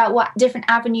think about what different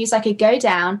avenues I could go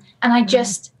down. And I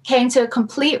just came to a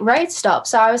complete road stop.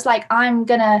 So I was like, I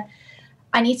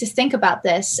need to think about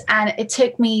this. And it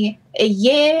took me a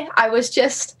year. I was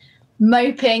just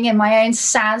moping in my own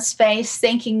sad space,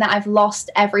 thinking that I've lost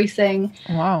everything.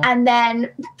 Wow. And then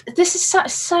this is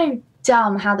so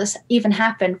dumb how this even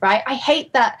happened, right? I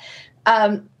hate that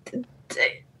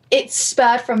it's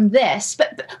spurred from this.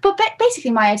 But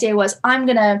basically my idea was I'm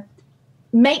going to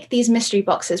make these mystery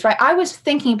boxes, right? I was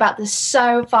thinking about this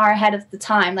so far ahead of the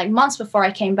time, like months before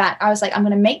I came back. I was like, I'm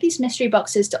going to make these mystery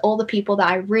boxes to all the people that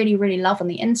I really, really love on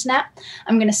the internet.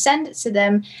 I'm going to send it to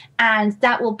them. And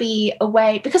that will be a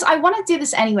way, because I want to do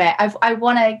this anyway. I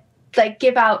want to like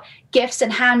give out gifts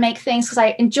and hand make things because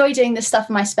I enjoy doing this stuff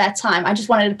in my spare time. I just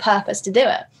wanted a purpose to do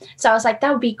it. So I was like,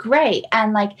 that would be great.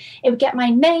 And like, it would get my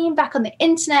name back on the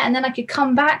internet and then I could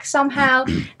come back somehow.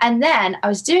 And then I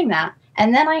was doing that.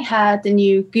 And then I heard the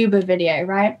new Goober video,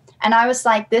 right? And I was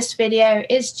like, this video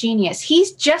is genius.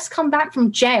 He's just come back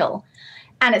from jail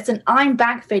and it's an I'm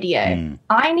back video.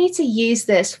 I need to use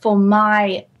this for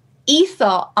my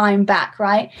ether I'm back,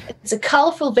 right? It's a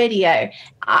colorful video.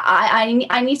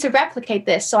 I need to replicate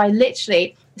this. So I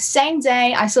literally, the same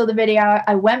day I saw the video,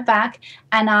 I went back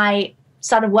and I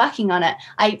started working on it.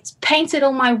 I painted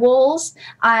all my walls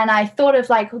and I thought of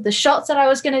like the shots that I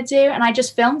was going to do and I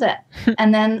just filmed it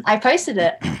and then I posted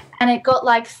it and it got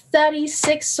like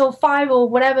 36 or 5 or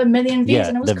whatever million views. Yeah,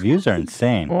 and it was the views are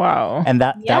insane. Wow. And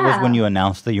that was when you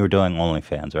announced that you were doing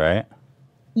OnlyFans, right?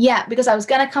 Yeah, because I was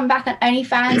going to come back on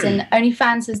OnlyFans and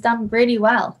OnlyFans has done really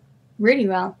well. Really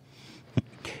well.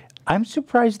 I'm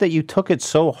surprised that you took it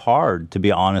so hard, to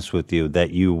be honest with you,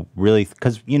 that you really,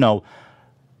 because, you know,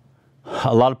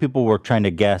 a lot of people were trying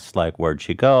to guess, like, where'd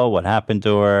she go? What happened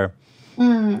to her?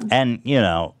 And, you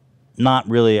know, not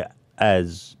really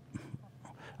as...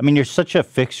 I mean, you're such a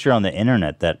fixture on the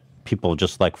internet that people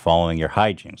just like following your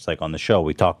hijinks. Like on the show,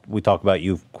 we talk about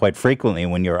you quite frequently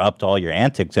when you're up to all your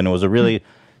antics, and it was a really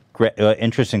great,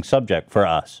 interesting subject for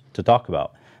us to talk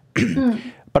about.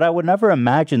 But I would never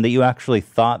imagine that you actually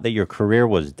thought that your career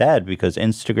was dead because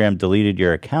Instagram deleted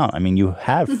your account. I mean, you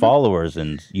had followers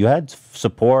and you had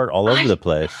support all over the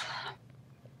place.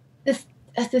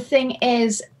 The thing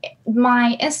is,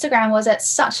 my Instagram was at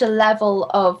such a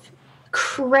level of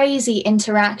crazy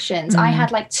interactions. I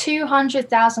had like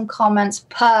 200,000 comments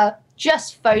per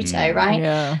just photo, right?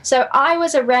 Yeah. So I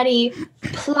was already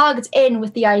plugged in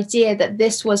with the idea that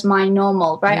this was my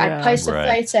normal, right? Yeah. I'd post a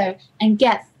photo and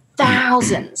get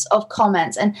thousands of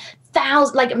comments and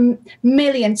thousands, like a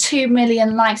million, 2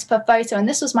 million likes per photo, and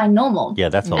this was my normal. Yeah,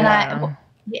 that's a lot.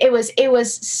 It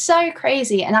was so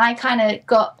crazy, and I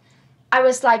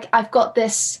was like, I've got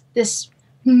this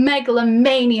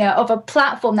megalomania of a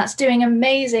platform that's doing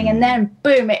amazing, and then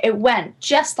boom, it went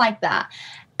just like that.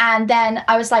 And then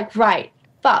I was like, right,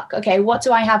 fuck, okay, what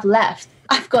do I have left?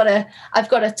 I've got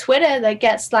a Twitter that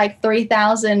gets like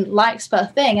 3,000 likes per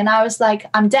thing, and I was like,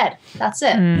 I'm dead. That's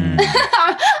it.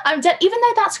 I'm dead. Even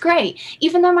though that's great,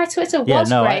 even though my Twitter was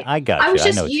great, I got you. I was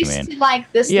just used to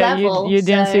like this level. You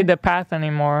didn't see the path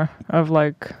anymore of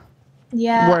like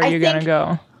where you're gonna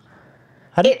go.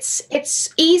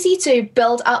 It's easy to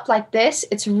build up like this.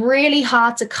 It's really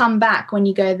hard to come back when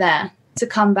you go there. To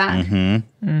come back.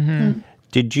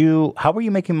 How were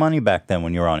you making money back then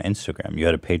when you were on Instagram? You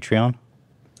had a Patreon?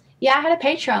 Yeah, I had a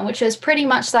Patreon, which was pretty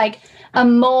much like a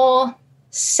more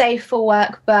safe for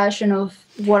work version of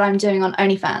what I'm doing on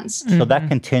OnlyFans. So that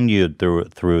continued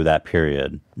through that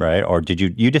period, right? Or did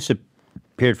you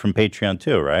disappeared from Patreon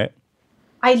too, right?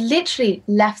 I literally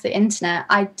left the internet.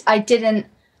 I didn't.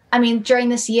 I mean, during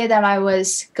this year that I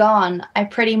was gone, I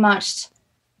pretty much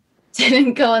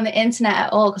didn't go on the internet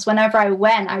at all, because whenever I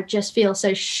went, I would just feel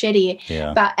so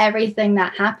shitty about everything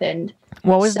that happened.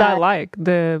 What was that like,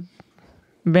 the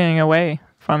being away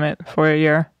from it for a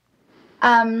year?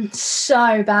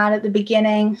 So bad at the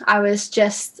beginning. I was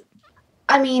just,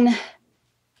 I mean,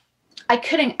 I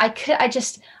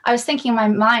was thinking in my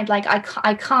mind, like,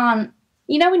 I can't,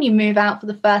 you know, when you move out for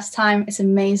the first time, it's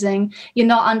amazing. You're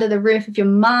not under the roof of your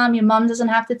mom. Your mom doesn't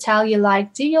have to tell you,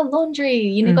 like, do your laundry.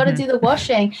 You got to do the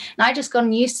washing. And I just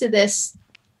gotten used to this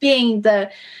being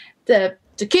the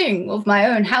king of my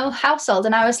own household.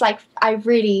 And I was like, I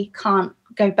really can't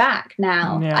go back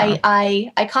now. Yeah.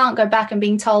 I can't go back and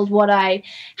being told what I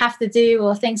have to do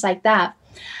or things like that.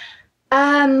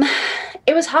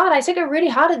 It was hard. I took it really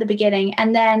hard at the beginning,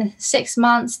 and then 6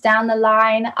 months down the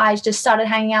line, I just started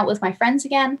hanging out with my friends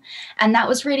again, and that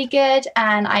was really good.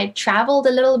 And I traveled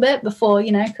a little bit before,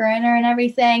 you know, Corona and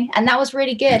everything, and that was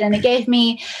really good. And it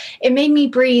made me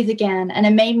breathe again, and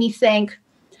it made me think,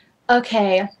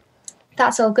 okay,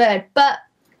 that's all good. But,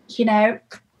 you know,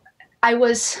 I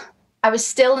was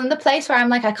still in the place where I'm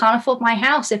like, I can't afford my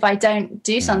house if I don't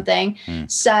do something.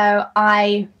 So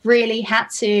I really had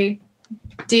to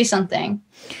do something.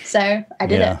 So I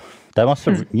did it. That must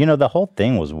have, you know, the whole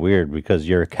thing was weird because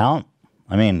your account,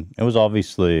 I mean, it was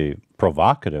obviously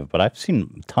provocative, but I've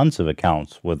seen tons of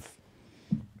accounts with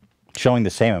showing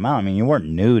the same amount. I mean, you weren't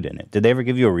nude in it. Did they ever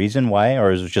give you a reason why,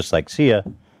 or is it just like, see ya?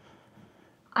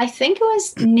 I think it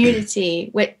was nudity,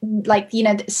 with, like, you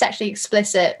know, sexually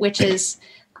explicit, which is,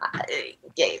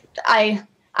 I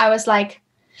was like,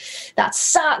 that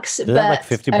sucks. Is that like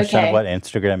 50% of what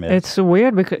Instagram is? It's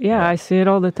weird because, I see it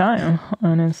all the time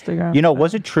on Instagram. You know,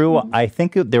 was it true? I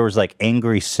think there was like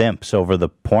angry simps over the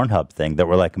Pornhub thing that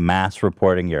were like mass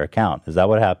reporting your account. Is that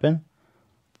what happened?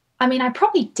 I mean, I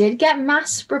probably did get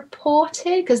mass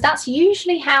reported, because that's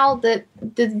usually how the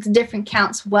different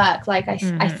counts work. Like, I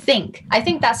think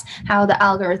that's how the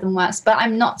algorithm works, but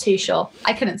I'm not too sure.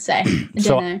 I couldn't say. I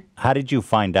don't know. How did you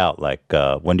find out? Like,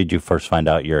 when did you first find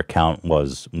out your account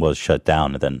was shut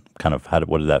down? And then kind of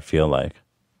what did that feel like?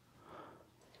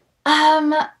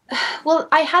 Well,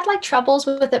 I had like troubles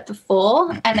with it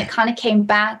before, and it kind of came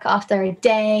back after a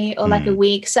day or like a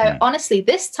week. So honestly,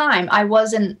 this time I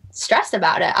wasn't stressed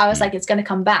about it. I was like, it's going to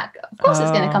come back. Of course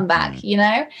it's going to come back, you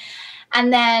know?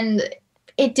 And then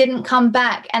it didn't come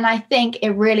back. And I think it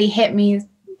really hit me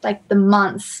like the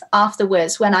month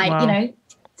afterwards when you know,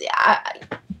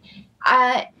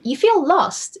 you feel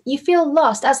lost. You feel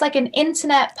lost as like an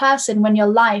internet person when your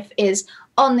life is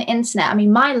on the internet. I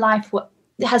mean, my life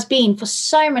has been for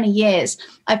so many years.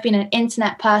 I've been an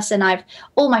internet person.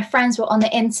 All my friends were on the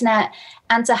internet,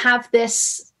 and to have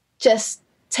this just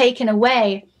taken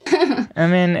away. I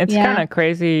mean, it's kind of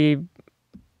crazy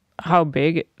how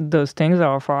big those things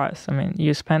are for us. I mean,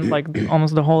 you spend like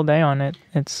almost the whole day on it.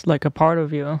 It's like a part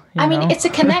of you. I mean, it's a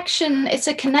connection.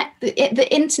 The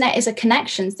internet is a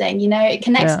connection thing. You know, it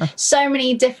connects so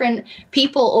many different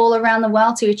people all around the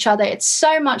world to each other. It's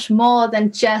so much more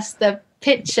than just the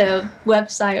picture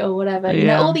website or whatever. You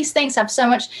know, all these things have so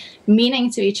much meaning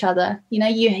to each other. You know,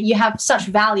 you have such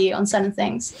value on certain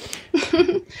things.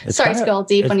 Sorry to go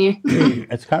deep on you.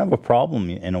 It's kind of a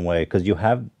problem in a way, because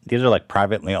these are like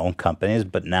privately owned companies,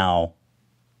 but now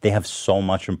they have so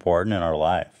much important in our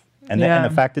life. And the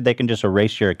fact that they can just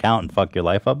erase your account and fuck your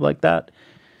life up like that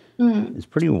is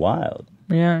pretty wild.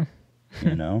 Yeah.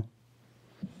 you know?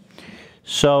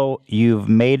 So you've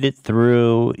made it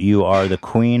through. You are the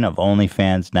queen of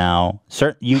OnlyFans now.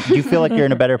 You feel like you're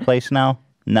in a better place now?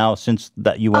 Now, since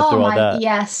that you went through all that?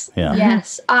 Yes. Yeah.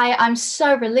 Yes. I'm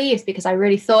so relieved because I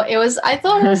really thought I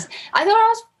thought I was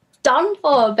done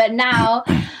for, but now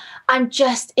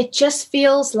it just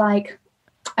feels like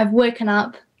I've woken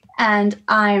up and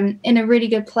I'm in a really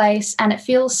good place, and it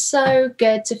feels so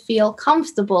good to feel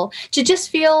comfortable, to just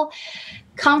feel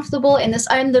comfortable in this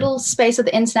own little space of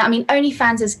the internet. I mean,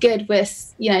 OnlyFans is good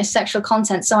with, sexual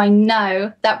content, so I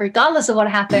know that regardless of what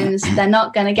happens, they're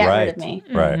not going to get rid of me.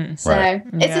 Right. So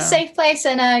it's a safe place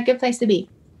and a good place to be.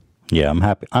 Yeah, I'm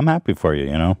happy. I'm happy for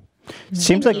you. It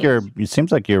seems like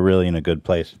you're really in a good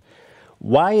place.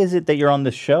 Why is it that you're on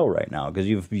this show right now? Because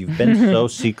you've been so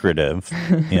secretive,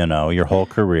 your whole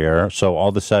career. So all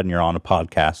of a sudden you're on a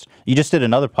podcast. You just did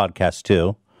another podcast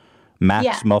too,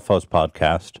 Max Mofo's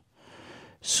podcast.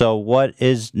 So what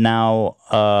is now,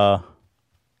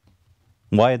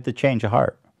 why the change of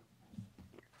heart?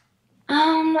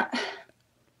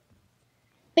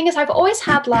 Thing is, I've always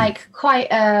had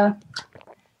quite a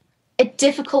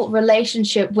difficult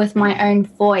relationship with my own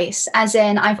voice, as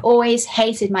in I've always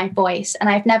hated my voice and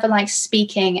I've never liked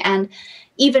speaking, and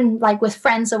even with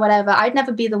friends or whatever, I'd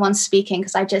never be the one speaking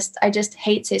because I just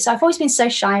hate it. So I've always been so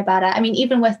shy about it. I mean,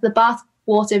 even with the bath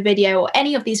water video or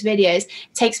any of these videos,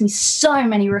 it takes me so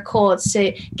many records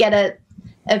to get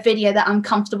a video that I'm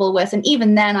comfortable with, and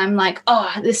even then I'm like,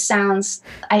 oh, this sounds,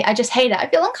 I just hate it. I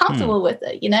feel uncomfortable with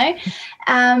it,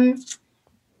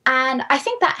 and I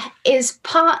think that is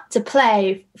part to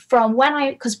play from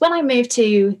because when I moved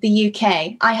to the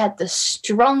UK, I had the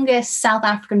strongest South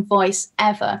African voice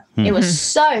ever. It was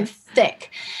so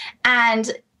thick.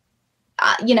 And,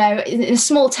 in a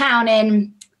small town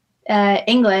in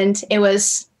England, it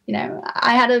was,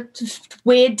 I had a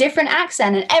weird different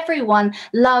accent, and everyone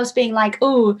loves being like,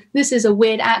 oh, this is a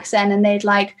weird accent. And they'd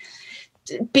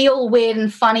be all weird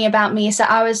and funny about me. So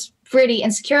I was really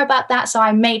insecure about that, so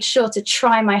I made sure to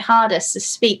try my hardest to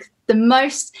speak the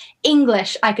most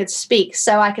English I could speak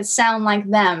so I could sound like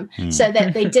them, so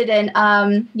that they didn't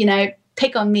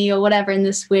pick on me or whatever in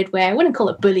this weird way. I wouldn't call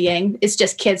it bullying, it's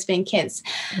just kids being kids.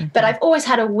 But I've always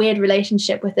had a weird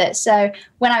relationship with it. So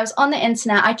when I was on the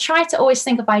internet, I tried to always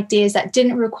think of ideas that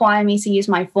didn't require me to use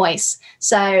my voice.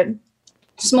 So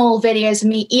small videos of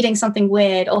me eating something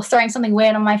weird or throwing something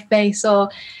weird on my face or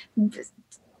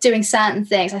doing certain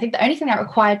things. I think the only thing that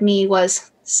required me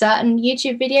was certain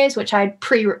YouTube videos, which I'd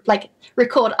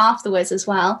record afterwards as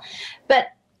well. But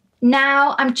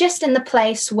now I'm just in the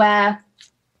place where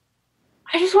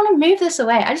I just want to move this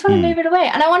away. I just want to move it away.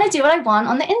 And I want to do what I want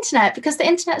on the internet because the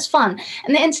internet's fun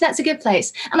and the internet's a good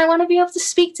place. And I want to be able to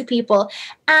speak to people.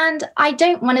 And I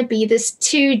don't want to be this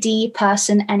 2D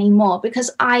person anymore because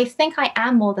I think I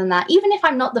am more than that. Even if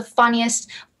I'm not the funniest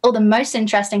or the most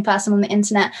interesting person on the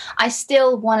internet, I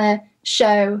still want to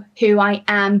show who I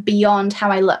am beyond how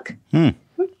I look.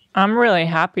 I'm really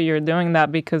happy you're doing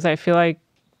that because I feel like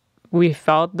we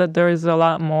felt that there is a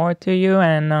lot more to you,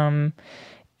 and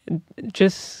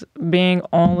just being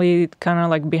only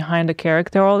kind of behind the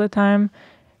character all the time,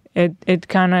 it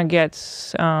kind of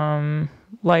gets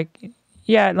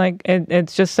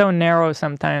it's just so narrow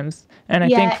sometimes. And I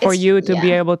think for you to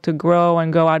be able to grow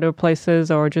and go other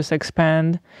places or just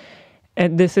expand,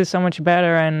 this is so much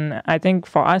better. And I think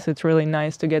for us, it's really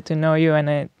nice to get to know you.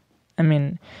 And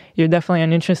you're definitely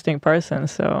an interesting person.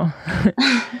 So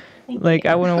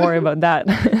I wouldn't worry about that.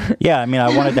 Yeah,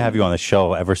 I wanted to have you on the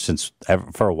show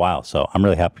for a while. So I'm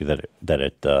really happy that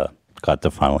it got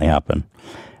to finally happen.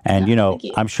 And,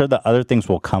 I'm sure that other things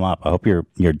will come up. I hope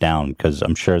you're down because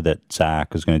I'm sure that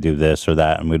Zach is going to do this or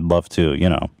that. And we'd love to,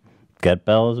 get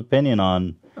Bella's opinion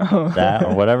on that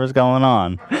or whatever's going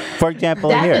on. For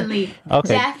example, definitely. Here.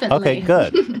 Okay. Definitely. Okay,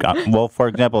 good. Well, for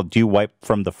example, do you wipe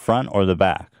from the front or the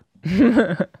back? Okay,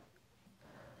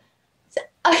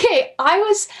 I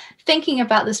was thinking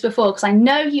about this before because I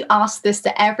know you asked this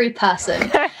to every person.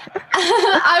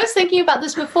 I was thinking about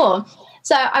this before.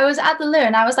 So I was at the loo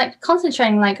and I was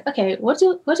concentrating okay, what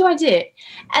do I do?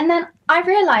 And then I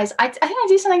realized I think I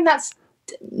do something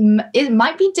it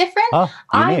might be different.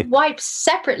 I wipe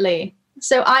separately.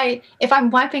 So if I'm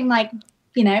wiping my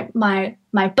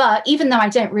butt, even though I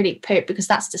don't really poop because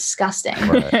that's disgusting.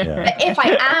 Right, yeah. But if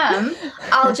I am,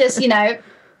 I'll just,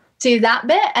 do that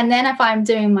bit. And then if I'm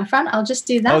doing my front, I'll just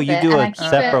do that bit. Oh, you do a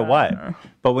separate wipe.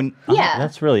 But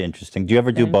that's really interesting. Do you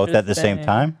ever do both at the same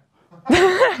time?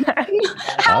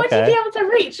 How would you be able to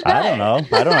reach? No. I don't know.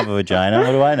 I don't have a vagina.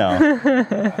 What do I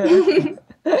know?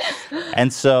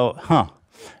 And so,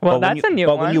 Well, that's a new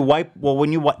one. But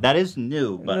when you wipe, that is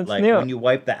new. But that's like new. When you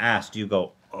wipe the ass, do you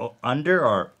go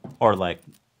under or like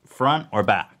front or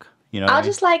back? You know, I'll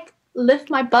just like lift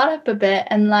my butt up a bit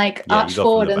and like arch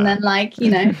forward and then like, you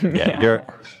know. Yeah,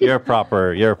 you're a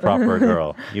proper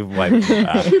girl. You've wiped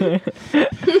the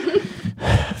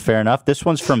back. Fair enough. This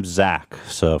one's from Zach,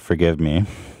 so forgive me.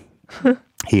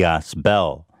 He asks,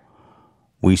 Belle,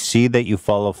 we see that you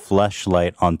follow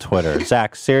Fleshlight on Twitter.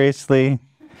 Zach, seriously?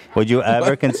 Would you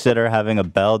ever consider having a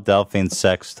Belle Delphine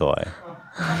sex toy?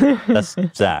 That's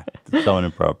Zach. That's so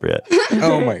inappropriate.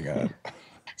 Oh my God.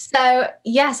 So,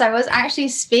 yes, I was actually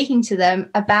speaking to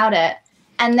them about it.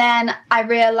 And then I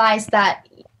realized that,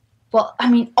 well, I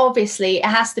mean, obviously it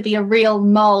has to be a real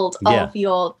mold of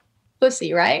your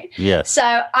pussy, right? Yes.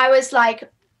 So I was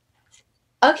like,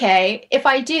 okay, if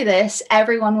I do this,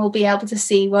 everyone will be able to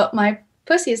see what my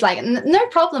pussy is like. No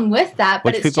problem with that.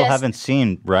 Which but it's people just, haven't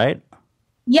seen, right?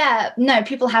 Yeah, no,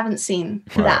 people haven't seen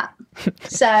that.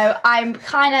 So I'm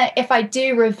kind of, if I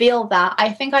do reveal that, I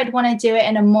think I'd want to do it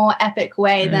in a more epic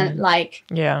way than like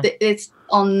it's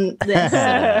on this.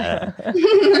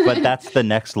 But that's the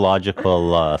next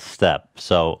logical step.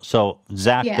 So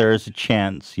Zach, there's a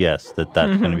chance, yes, that's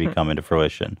going to be coming to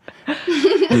fruition.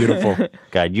 Beautiful.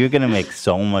 God, you're going to make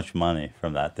so much money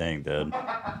from that thing, dude.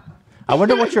 I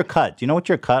wonder what's your cut. Do you know what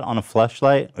your cut on a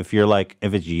Fleshlight?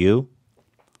 If it's you?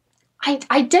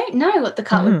 I don't know what the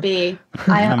cut would be.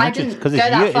 I didn't go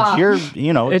that far. It's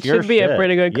your, it should be a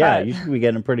pretty good cut. Yeah, you should be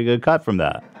getting a pretty good cut from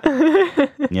that.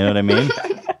 You know what I mean?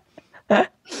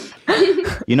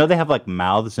 You know they have like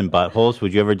mouths and buttholes.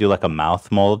 Would you ever do like a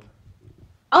mouth mold?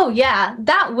 Oh yeah,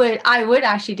 I would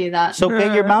actually do that. So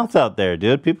get your mouth out there,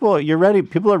 dude. People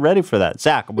are ready for that.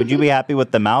 Zach, would you be happy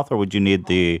with the mouth or would you need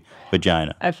the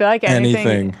vagina? I feel like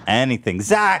Anything.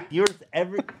 Zach, you're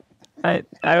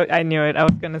I knew it. I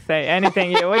was gonna say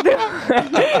anything you would do.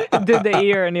 Do the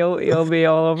ear and you'll be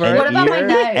all over it. What about my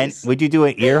nose? And would you do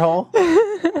an ear hole?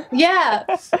 Yeah.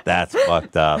 That's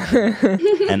fucked up.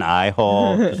 An eye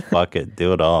hole. Just fuck it.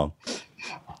 Do it all.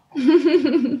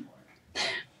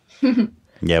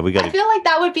 Yeah, we got. I feel like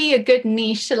that would be a good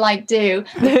niche to like do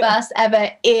the first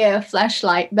ever ear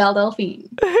Fleshlight Belle Delphine.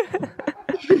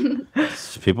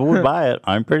 People would buy it.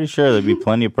 I'm pretty sure there'd be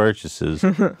plenty of purchases.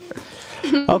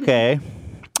 Okay.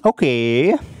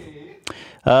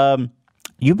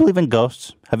 You believe in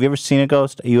ghosts? Have you ever seen a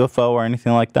ghost, a UFO, or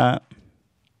anything like that?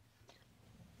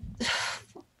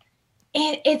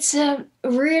 It's a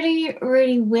really,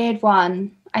 really weird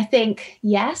one. I think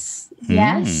yes.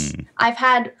 I've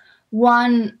had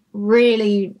one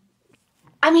really.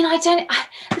 I mean, the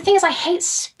thing is, I hate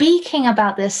speaking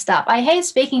about this stuff.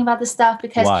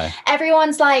 Because Why?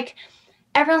 everyone's like,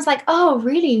 oh,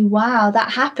 really? Wow,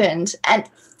 that happened. And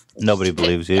nobody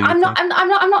believes you. I'm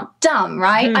not dumb,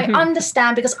 right? I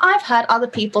understand because I've heard other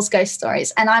people's ghost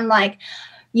stories, and I'm like,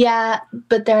 yeah,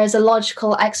 but there is a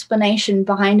logical explanation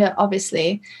behind it,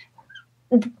 obviously.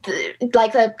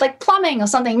 Like plumbing or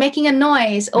something, making a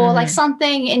noise, or like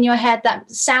something in your head that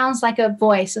sounds like a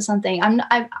voice or something.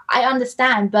 I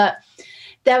understand, but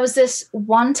there was this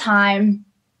one time.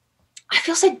 I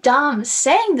feel so dumb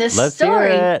saying this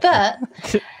story, but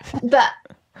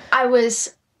I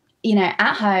was,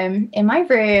 at home in my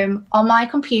room on my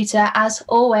computer as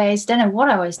always. Don't know what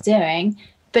I was doing,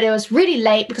 but it was really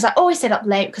late because I always stayed up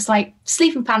late because my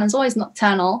sleeping pattern is always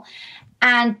nocturnal,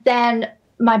 and then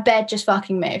my bed just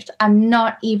fucking moved. I'm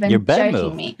not even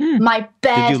joking me. My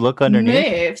bed Did you look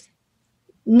underneath? Moved.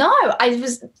 No, I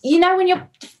was, when you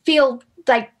feel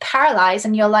like paralyzed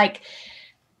and you're like,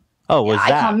 oh, was I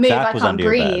can't move, I can't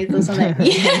breathe or something.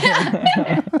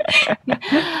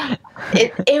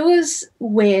 It was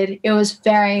weird. It was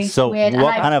very weird. And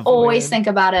I always think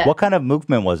about it. What kind of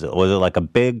movement was it? Was it like a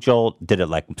big jolt? Did it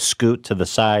like scoot to the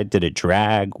side? Did it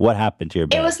drag? What happened to your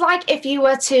bed? It was like if you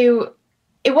were to,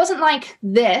 it wasn't like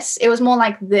this. It was more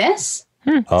like this.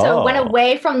 So it went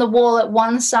away from the wall at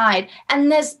one side.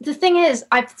 And the thing is,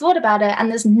 I've thought about it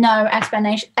and there's no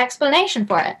explanation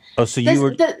for it. Oh, so you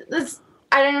were...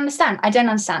 I don't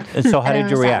understand. And so how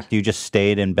did you react? You just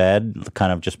stayed in bed,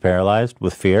 kind of just paralyzed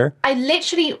with fear? I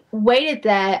literally waited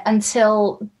there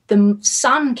until the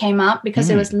sun came up because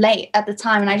it was late at the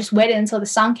time. And I just waited until the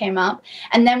sun came up.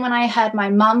 And then when I heard my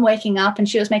mum waking up and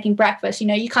she was making breakfast,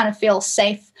 you kind of feel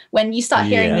safe when you start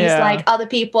hearing these like other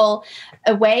people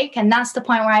awake. And that's the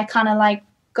point where I kind of like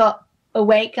got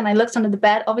awake and I looked under the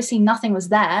bed. Obviously nothing was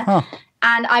there.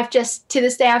 And I've just, to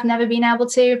this day, I've never been able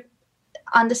to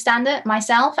understand it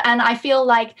myself. And I feel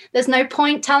like there's no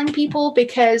point telling people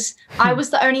because I was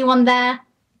the only one there.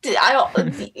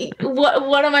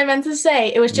 What am I meant to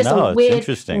say? It was just a weird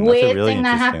really thing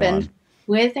that happened.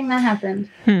 Weird thing that happened.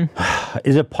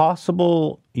 Is it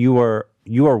possible you were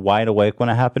wide awake when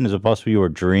it happened? Is it possible you were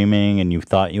dreaming and you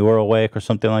thought you were awake or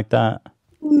something like that?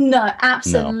 No,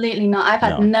 absolutely not. I've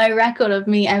had no record of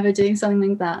me ever doing something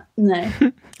like that. No.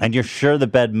 And you're sure the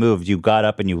bed moved? You got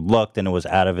up and you looked and it was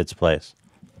out of its place.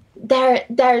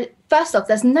 First off,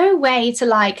 there's no way to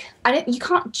you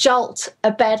can't jolt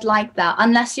a bed like that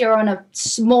unless you're on a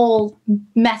small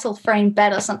metal frame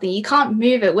bed or something. You can't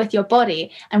move it with your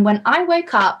body. And when I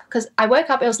woke up,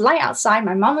 it was light outside,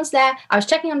 my mom was there, I was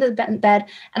checking under the bed,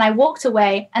 and I walked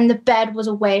away and the bed was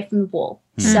away from the wall.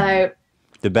 So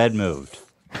the bed moved.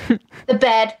 The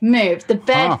bed moved.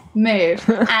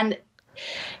 And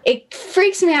it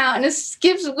freaks me out and it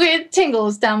gives weird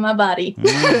tingles down my body.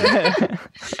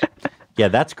 Yeah,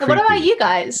 that's creepy. What about you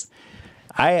guys?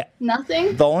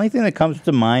 Nothing? The only thing that comes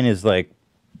to mind is I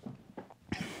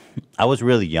was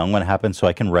really young when it happened, so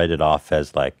I can write it off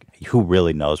as who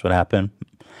really knows what happened.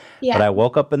 Yeah. But I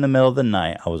woke up in the middle of the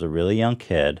night. I was a really young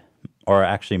kid, or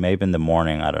actually maybe in the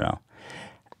morning, I don't know.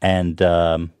 And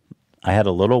I had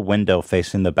a little window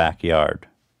facing the backyard.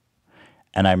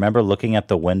 And I remember looking at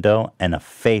the window and a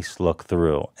face looked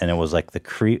through, and it was and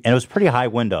it was a pretty high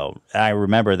window. I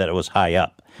remember that it was high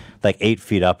up, 8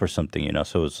 feet up or something,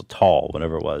 so it was tall,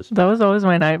 whatever it was. That was always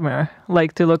my nightmare,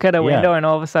 to look at a window and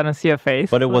all of a sudden see a face.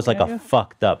 But it was a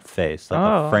fucked up face,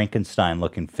 a Frankenstein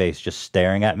looking face just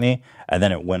staring at me, and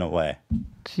then it went away.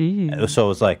 Jeez. So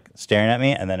it was staring at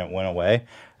me, and then it went away.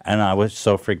 And I was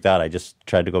so freaked out, I just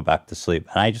tried to go back to sleep.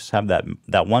 And I just have that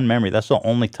one memory. That's the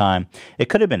only time. It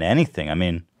could have been anything. I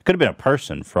mean, it could have been a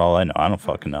person for all I know. I don't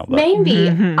fucking know. But. Maybe.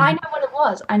 I know what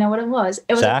it was.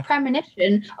 It was Zach? A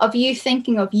premonition of you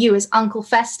thinking of you as Uncle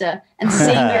Fester and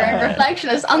seeing your own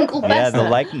reflection as Uncle Fester.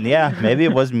 Yeah, maybe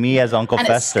it was me as Uncle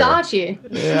Fester. And it scarred you.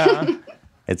 Yeah.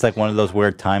 It's like one of those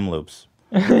weird time loops.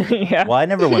 Yeah. Well, I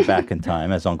never went back in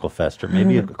time as Uncle Fester.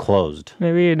 Maybe it closed.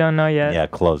 Maybe you don't know yet. Yeah,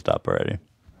 it closed up already.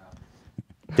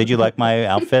 Did you like my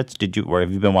outfits? Have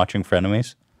you been watching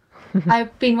Frenemies?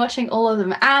 I've been watching all of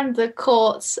them and the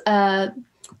courts. The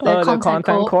content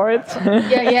courts.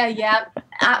 Yeah.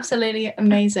 Absolutely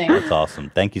amazing. That's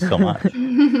awesome. Thank you so much.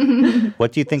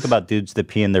 What do you think about dudes that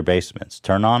pee in their basements?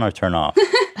 Turn on or turn off?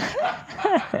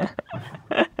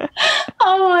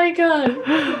 Oh my god!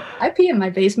 I pee in my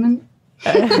basement.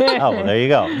 Oh, well, there you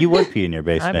go. You would pee in your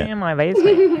basement. I pee in my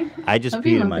basement. I just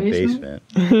peed in my basement.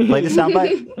 Play the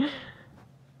soundbite.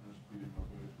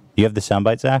 You have the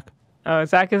soundbite, Zach? Oh,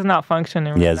 Zach is not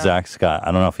functioning. Yeah, Zach's got.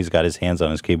 I don't know if he's got his hands on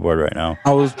his keyboard right now.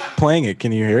 I was playing it.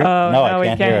 Can you hear it? Oh, no, I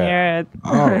can't hear it.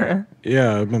 Oh,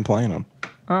 yeah, I've been playing them.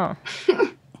 Oh.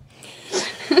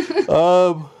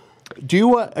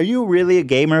 Are you really a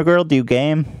gamer girl? Do you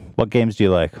game? What games do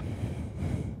you like?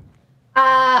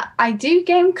 I do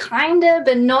game kinda,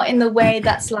 but not in the way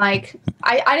that's I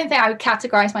don't think I would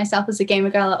categorize myself as a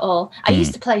gamer girl at all. I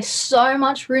used to play so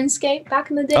much RuneScape back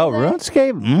in the day. Oh,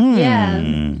 RuneScape?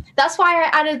 Yeah. That's why I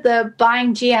added the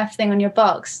buying GF thing on your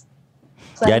box.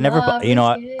 Yeah, I never. I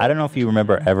don't know if you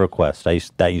remember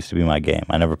EverQuest. That used to be my game.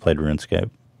 I never played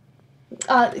RuneScape.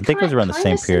 I think it was around the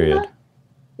same period.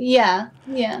 Yeah.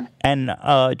 And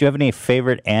do you have any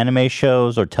favorite anime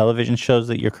shows or television shows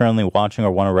that you're currently watching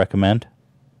or want to recommend?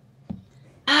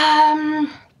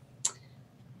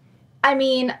 I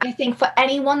mean, I think for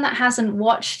anyone that hasn't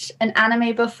watched an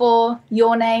anime before,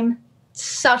 Your Name,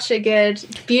 such a good,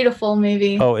 beautiful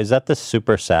movie. Oh, is that the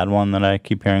super sad one that I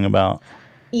keep hearing about?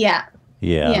 Yeah.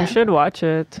 You should watch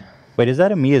it. Wait, is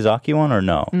that a Miyazaki one or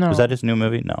no? No. Was that his new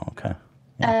movie? No, okay.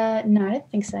 Yeah. No, I don't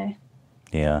think so.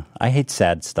 Yeah, I hate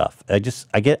sad stuff. I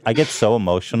get so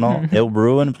emotional. It'll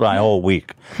ruin my whole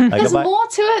week. There's more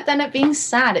to it than it being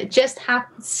sad. It just has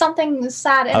something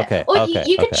sad in it. Or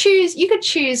you could choose. You could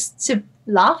choose to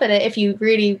laugh at it if you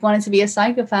really wanted to be a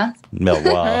psychopath. No,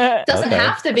 well, doesn't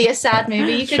have to be a sad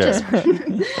movie. You could just.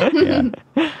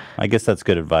 Yeah. I guess that's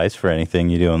good advice for anything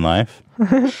you do in life.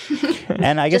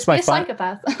 And I guess my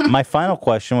my final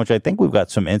question, which I think we've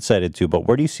got some insight into, but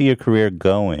where do you see your career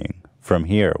going from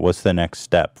here? What's the next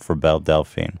step for Belle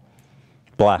Delphine?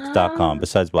 Black.com,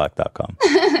 besides Black.com.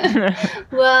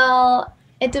 Well,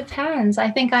 it depends.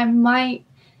 I think I might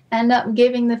end up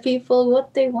giving the people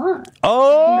what they want.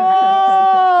 Oh!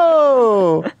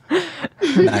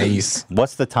 Nice.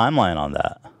 What's the timeline on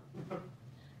that?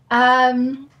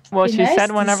 Well, she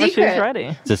said whenever she's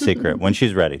ready. It's a secret. When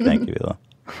she's ready. Thank you, Hila.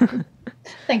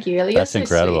 Thank you, Hila. That's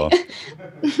incredible.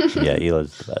 Yeah,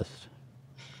 Hila's the best.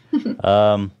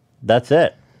 That's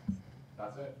it.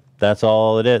 That's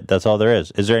all it is. That's all there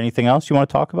is. Is there anything else you want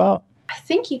to talk about? I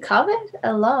think you covered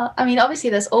a lot. I mean,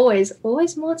 obviously, there's always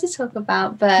more to talk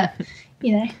about, but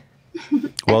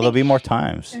Well, there'll be more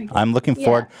times. I'm looking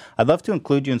forward. I'd love to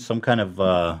include you in some kind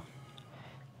of.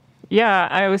 Yeah,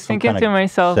 I was thinking to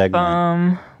myself,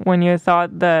 when you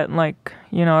thought that, like,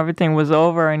 you know, everything was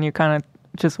over and you kind of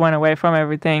just went away from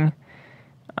everything,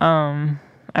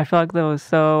 I feel like that was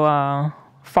so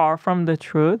far from the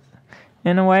truth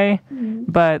in a way.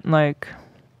 But, like,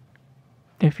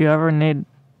 if you ever need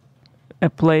a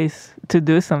place to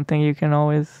do something, you can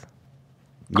always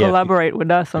collaborate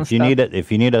with us on if stuff. If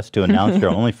you need us to announce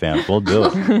your OnlyFans, we'll do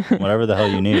it. Whatever the hell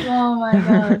you need. Oh my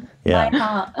god. Yeah. My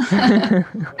heart.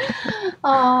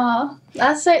 Oh,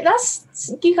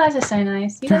 you guys are so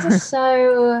nice. You guys are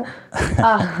so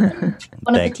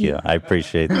Thank you. I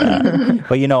appreciate that.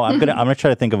 But you know, I'm gonna try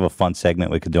to think of a fun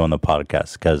segment we could do on the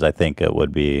podcast because I think it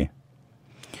would be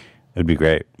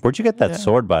great. Where'd you get that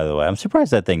sword, by the way? I'm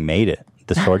surprised that thing made it.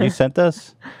 The sword you sent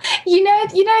us? You know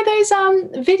those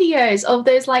videos of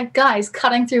those like guys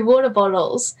cutting through water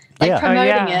bottles, like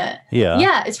promoting it. Yeah.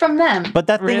 Yeah, it's from them. But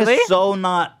that thing is so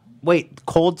not. Wait,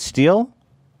 Cold Steel?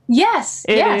 Yes.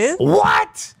 It is?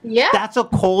 What? Yeah. That's a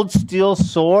Cold Steel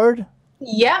sword?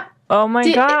 Yep. Oh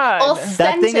my god. Authentic.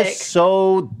 That thing is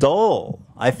so dull.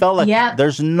 I felt like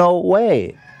there's no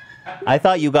way. I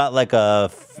thought you got like a.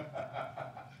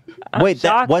 Wait,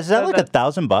 was that like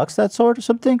 $1,000 that sword or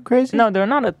something crazy? No, they're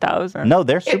not 1,000. No,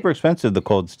 they're super expensive. The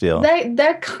Cold Steel.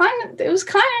 They're kind of. It was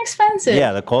kind of expensive.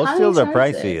 Yeah, the Cold Steels are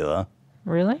pricey though.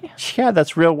 Really? Yeah,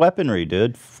 that's real weaponry,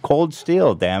 dude. Cold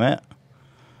Steel, damn it.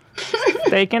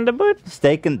 Steak in the boot?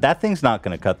 That thing's not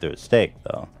going to cut through a steak,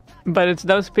 though. But it's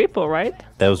those people, right?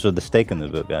 Those are the steak in the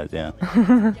boot guys, yeah. I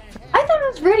thought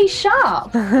it was really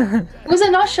sharp. Was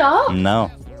it not sharp?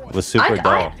 No, it was super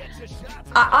dull.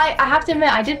 I have to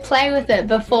admit, I did play with it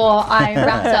before I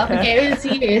wrapped up and gave it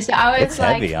to you. So I was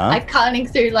heavy, huh? like cutting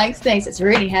through like things. It's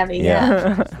really heavy,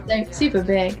 yeah. They're super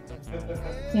big.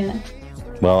 Yeah.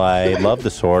 Well, I love the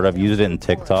sword. I've used it in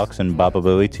TikToks and Baba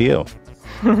Booey to you.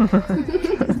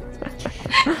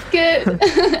 Good.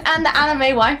 And the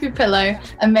anime waifu pillow,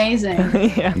 amazing.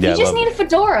 Yeah. You just need a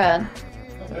fedora.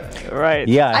 Right.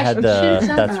 Yeah, I had the.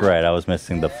 That's right. I was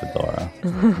missing the fedora.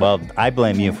 Well, I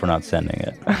blame you for not sending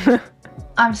it.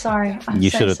 I'm sorry. You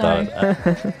should have thought of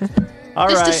that. All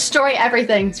right. Just destroy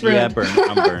everything. It's ruined. Yeah,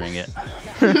 I'm burning it.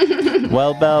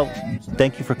 Well, Belle,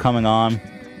 thank you for coming on.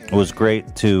 It was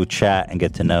great to chat and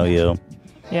get to know you.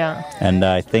 Yeah. And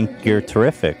I think you're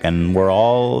terrific. And we're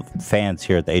all fans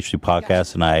here at the H3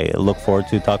 Podcast, and I look forward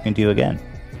to talking to you again.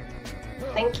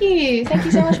 Thank you. Thank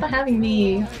you so much for having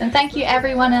me. And thank you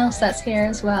everyone else that's here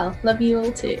as well. Love you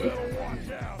all too.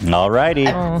 All righty.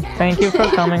 Oh, thank you for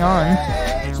coming on.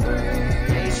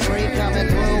 Coming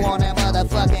through on that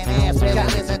motherfucking ass.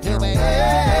 Listen to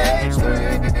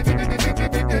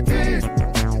me.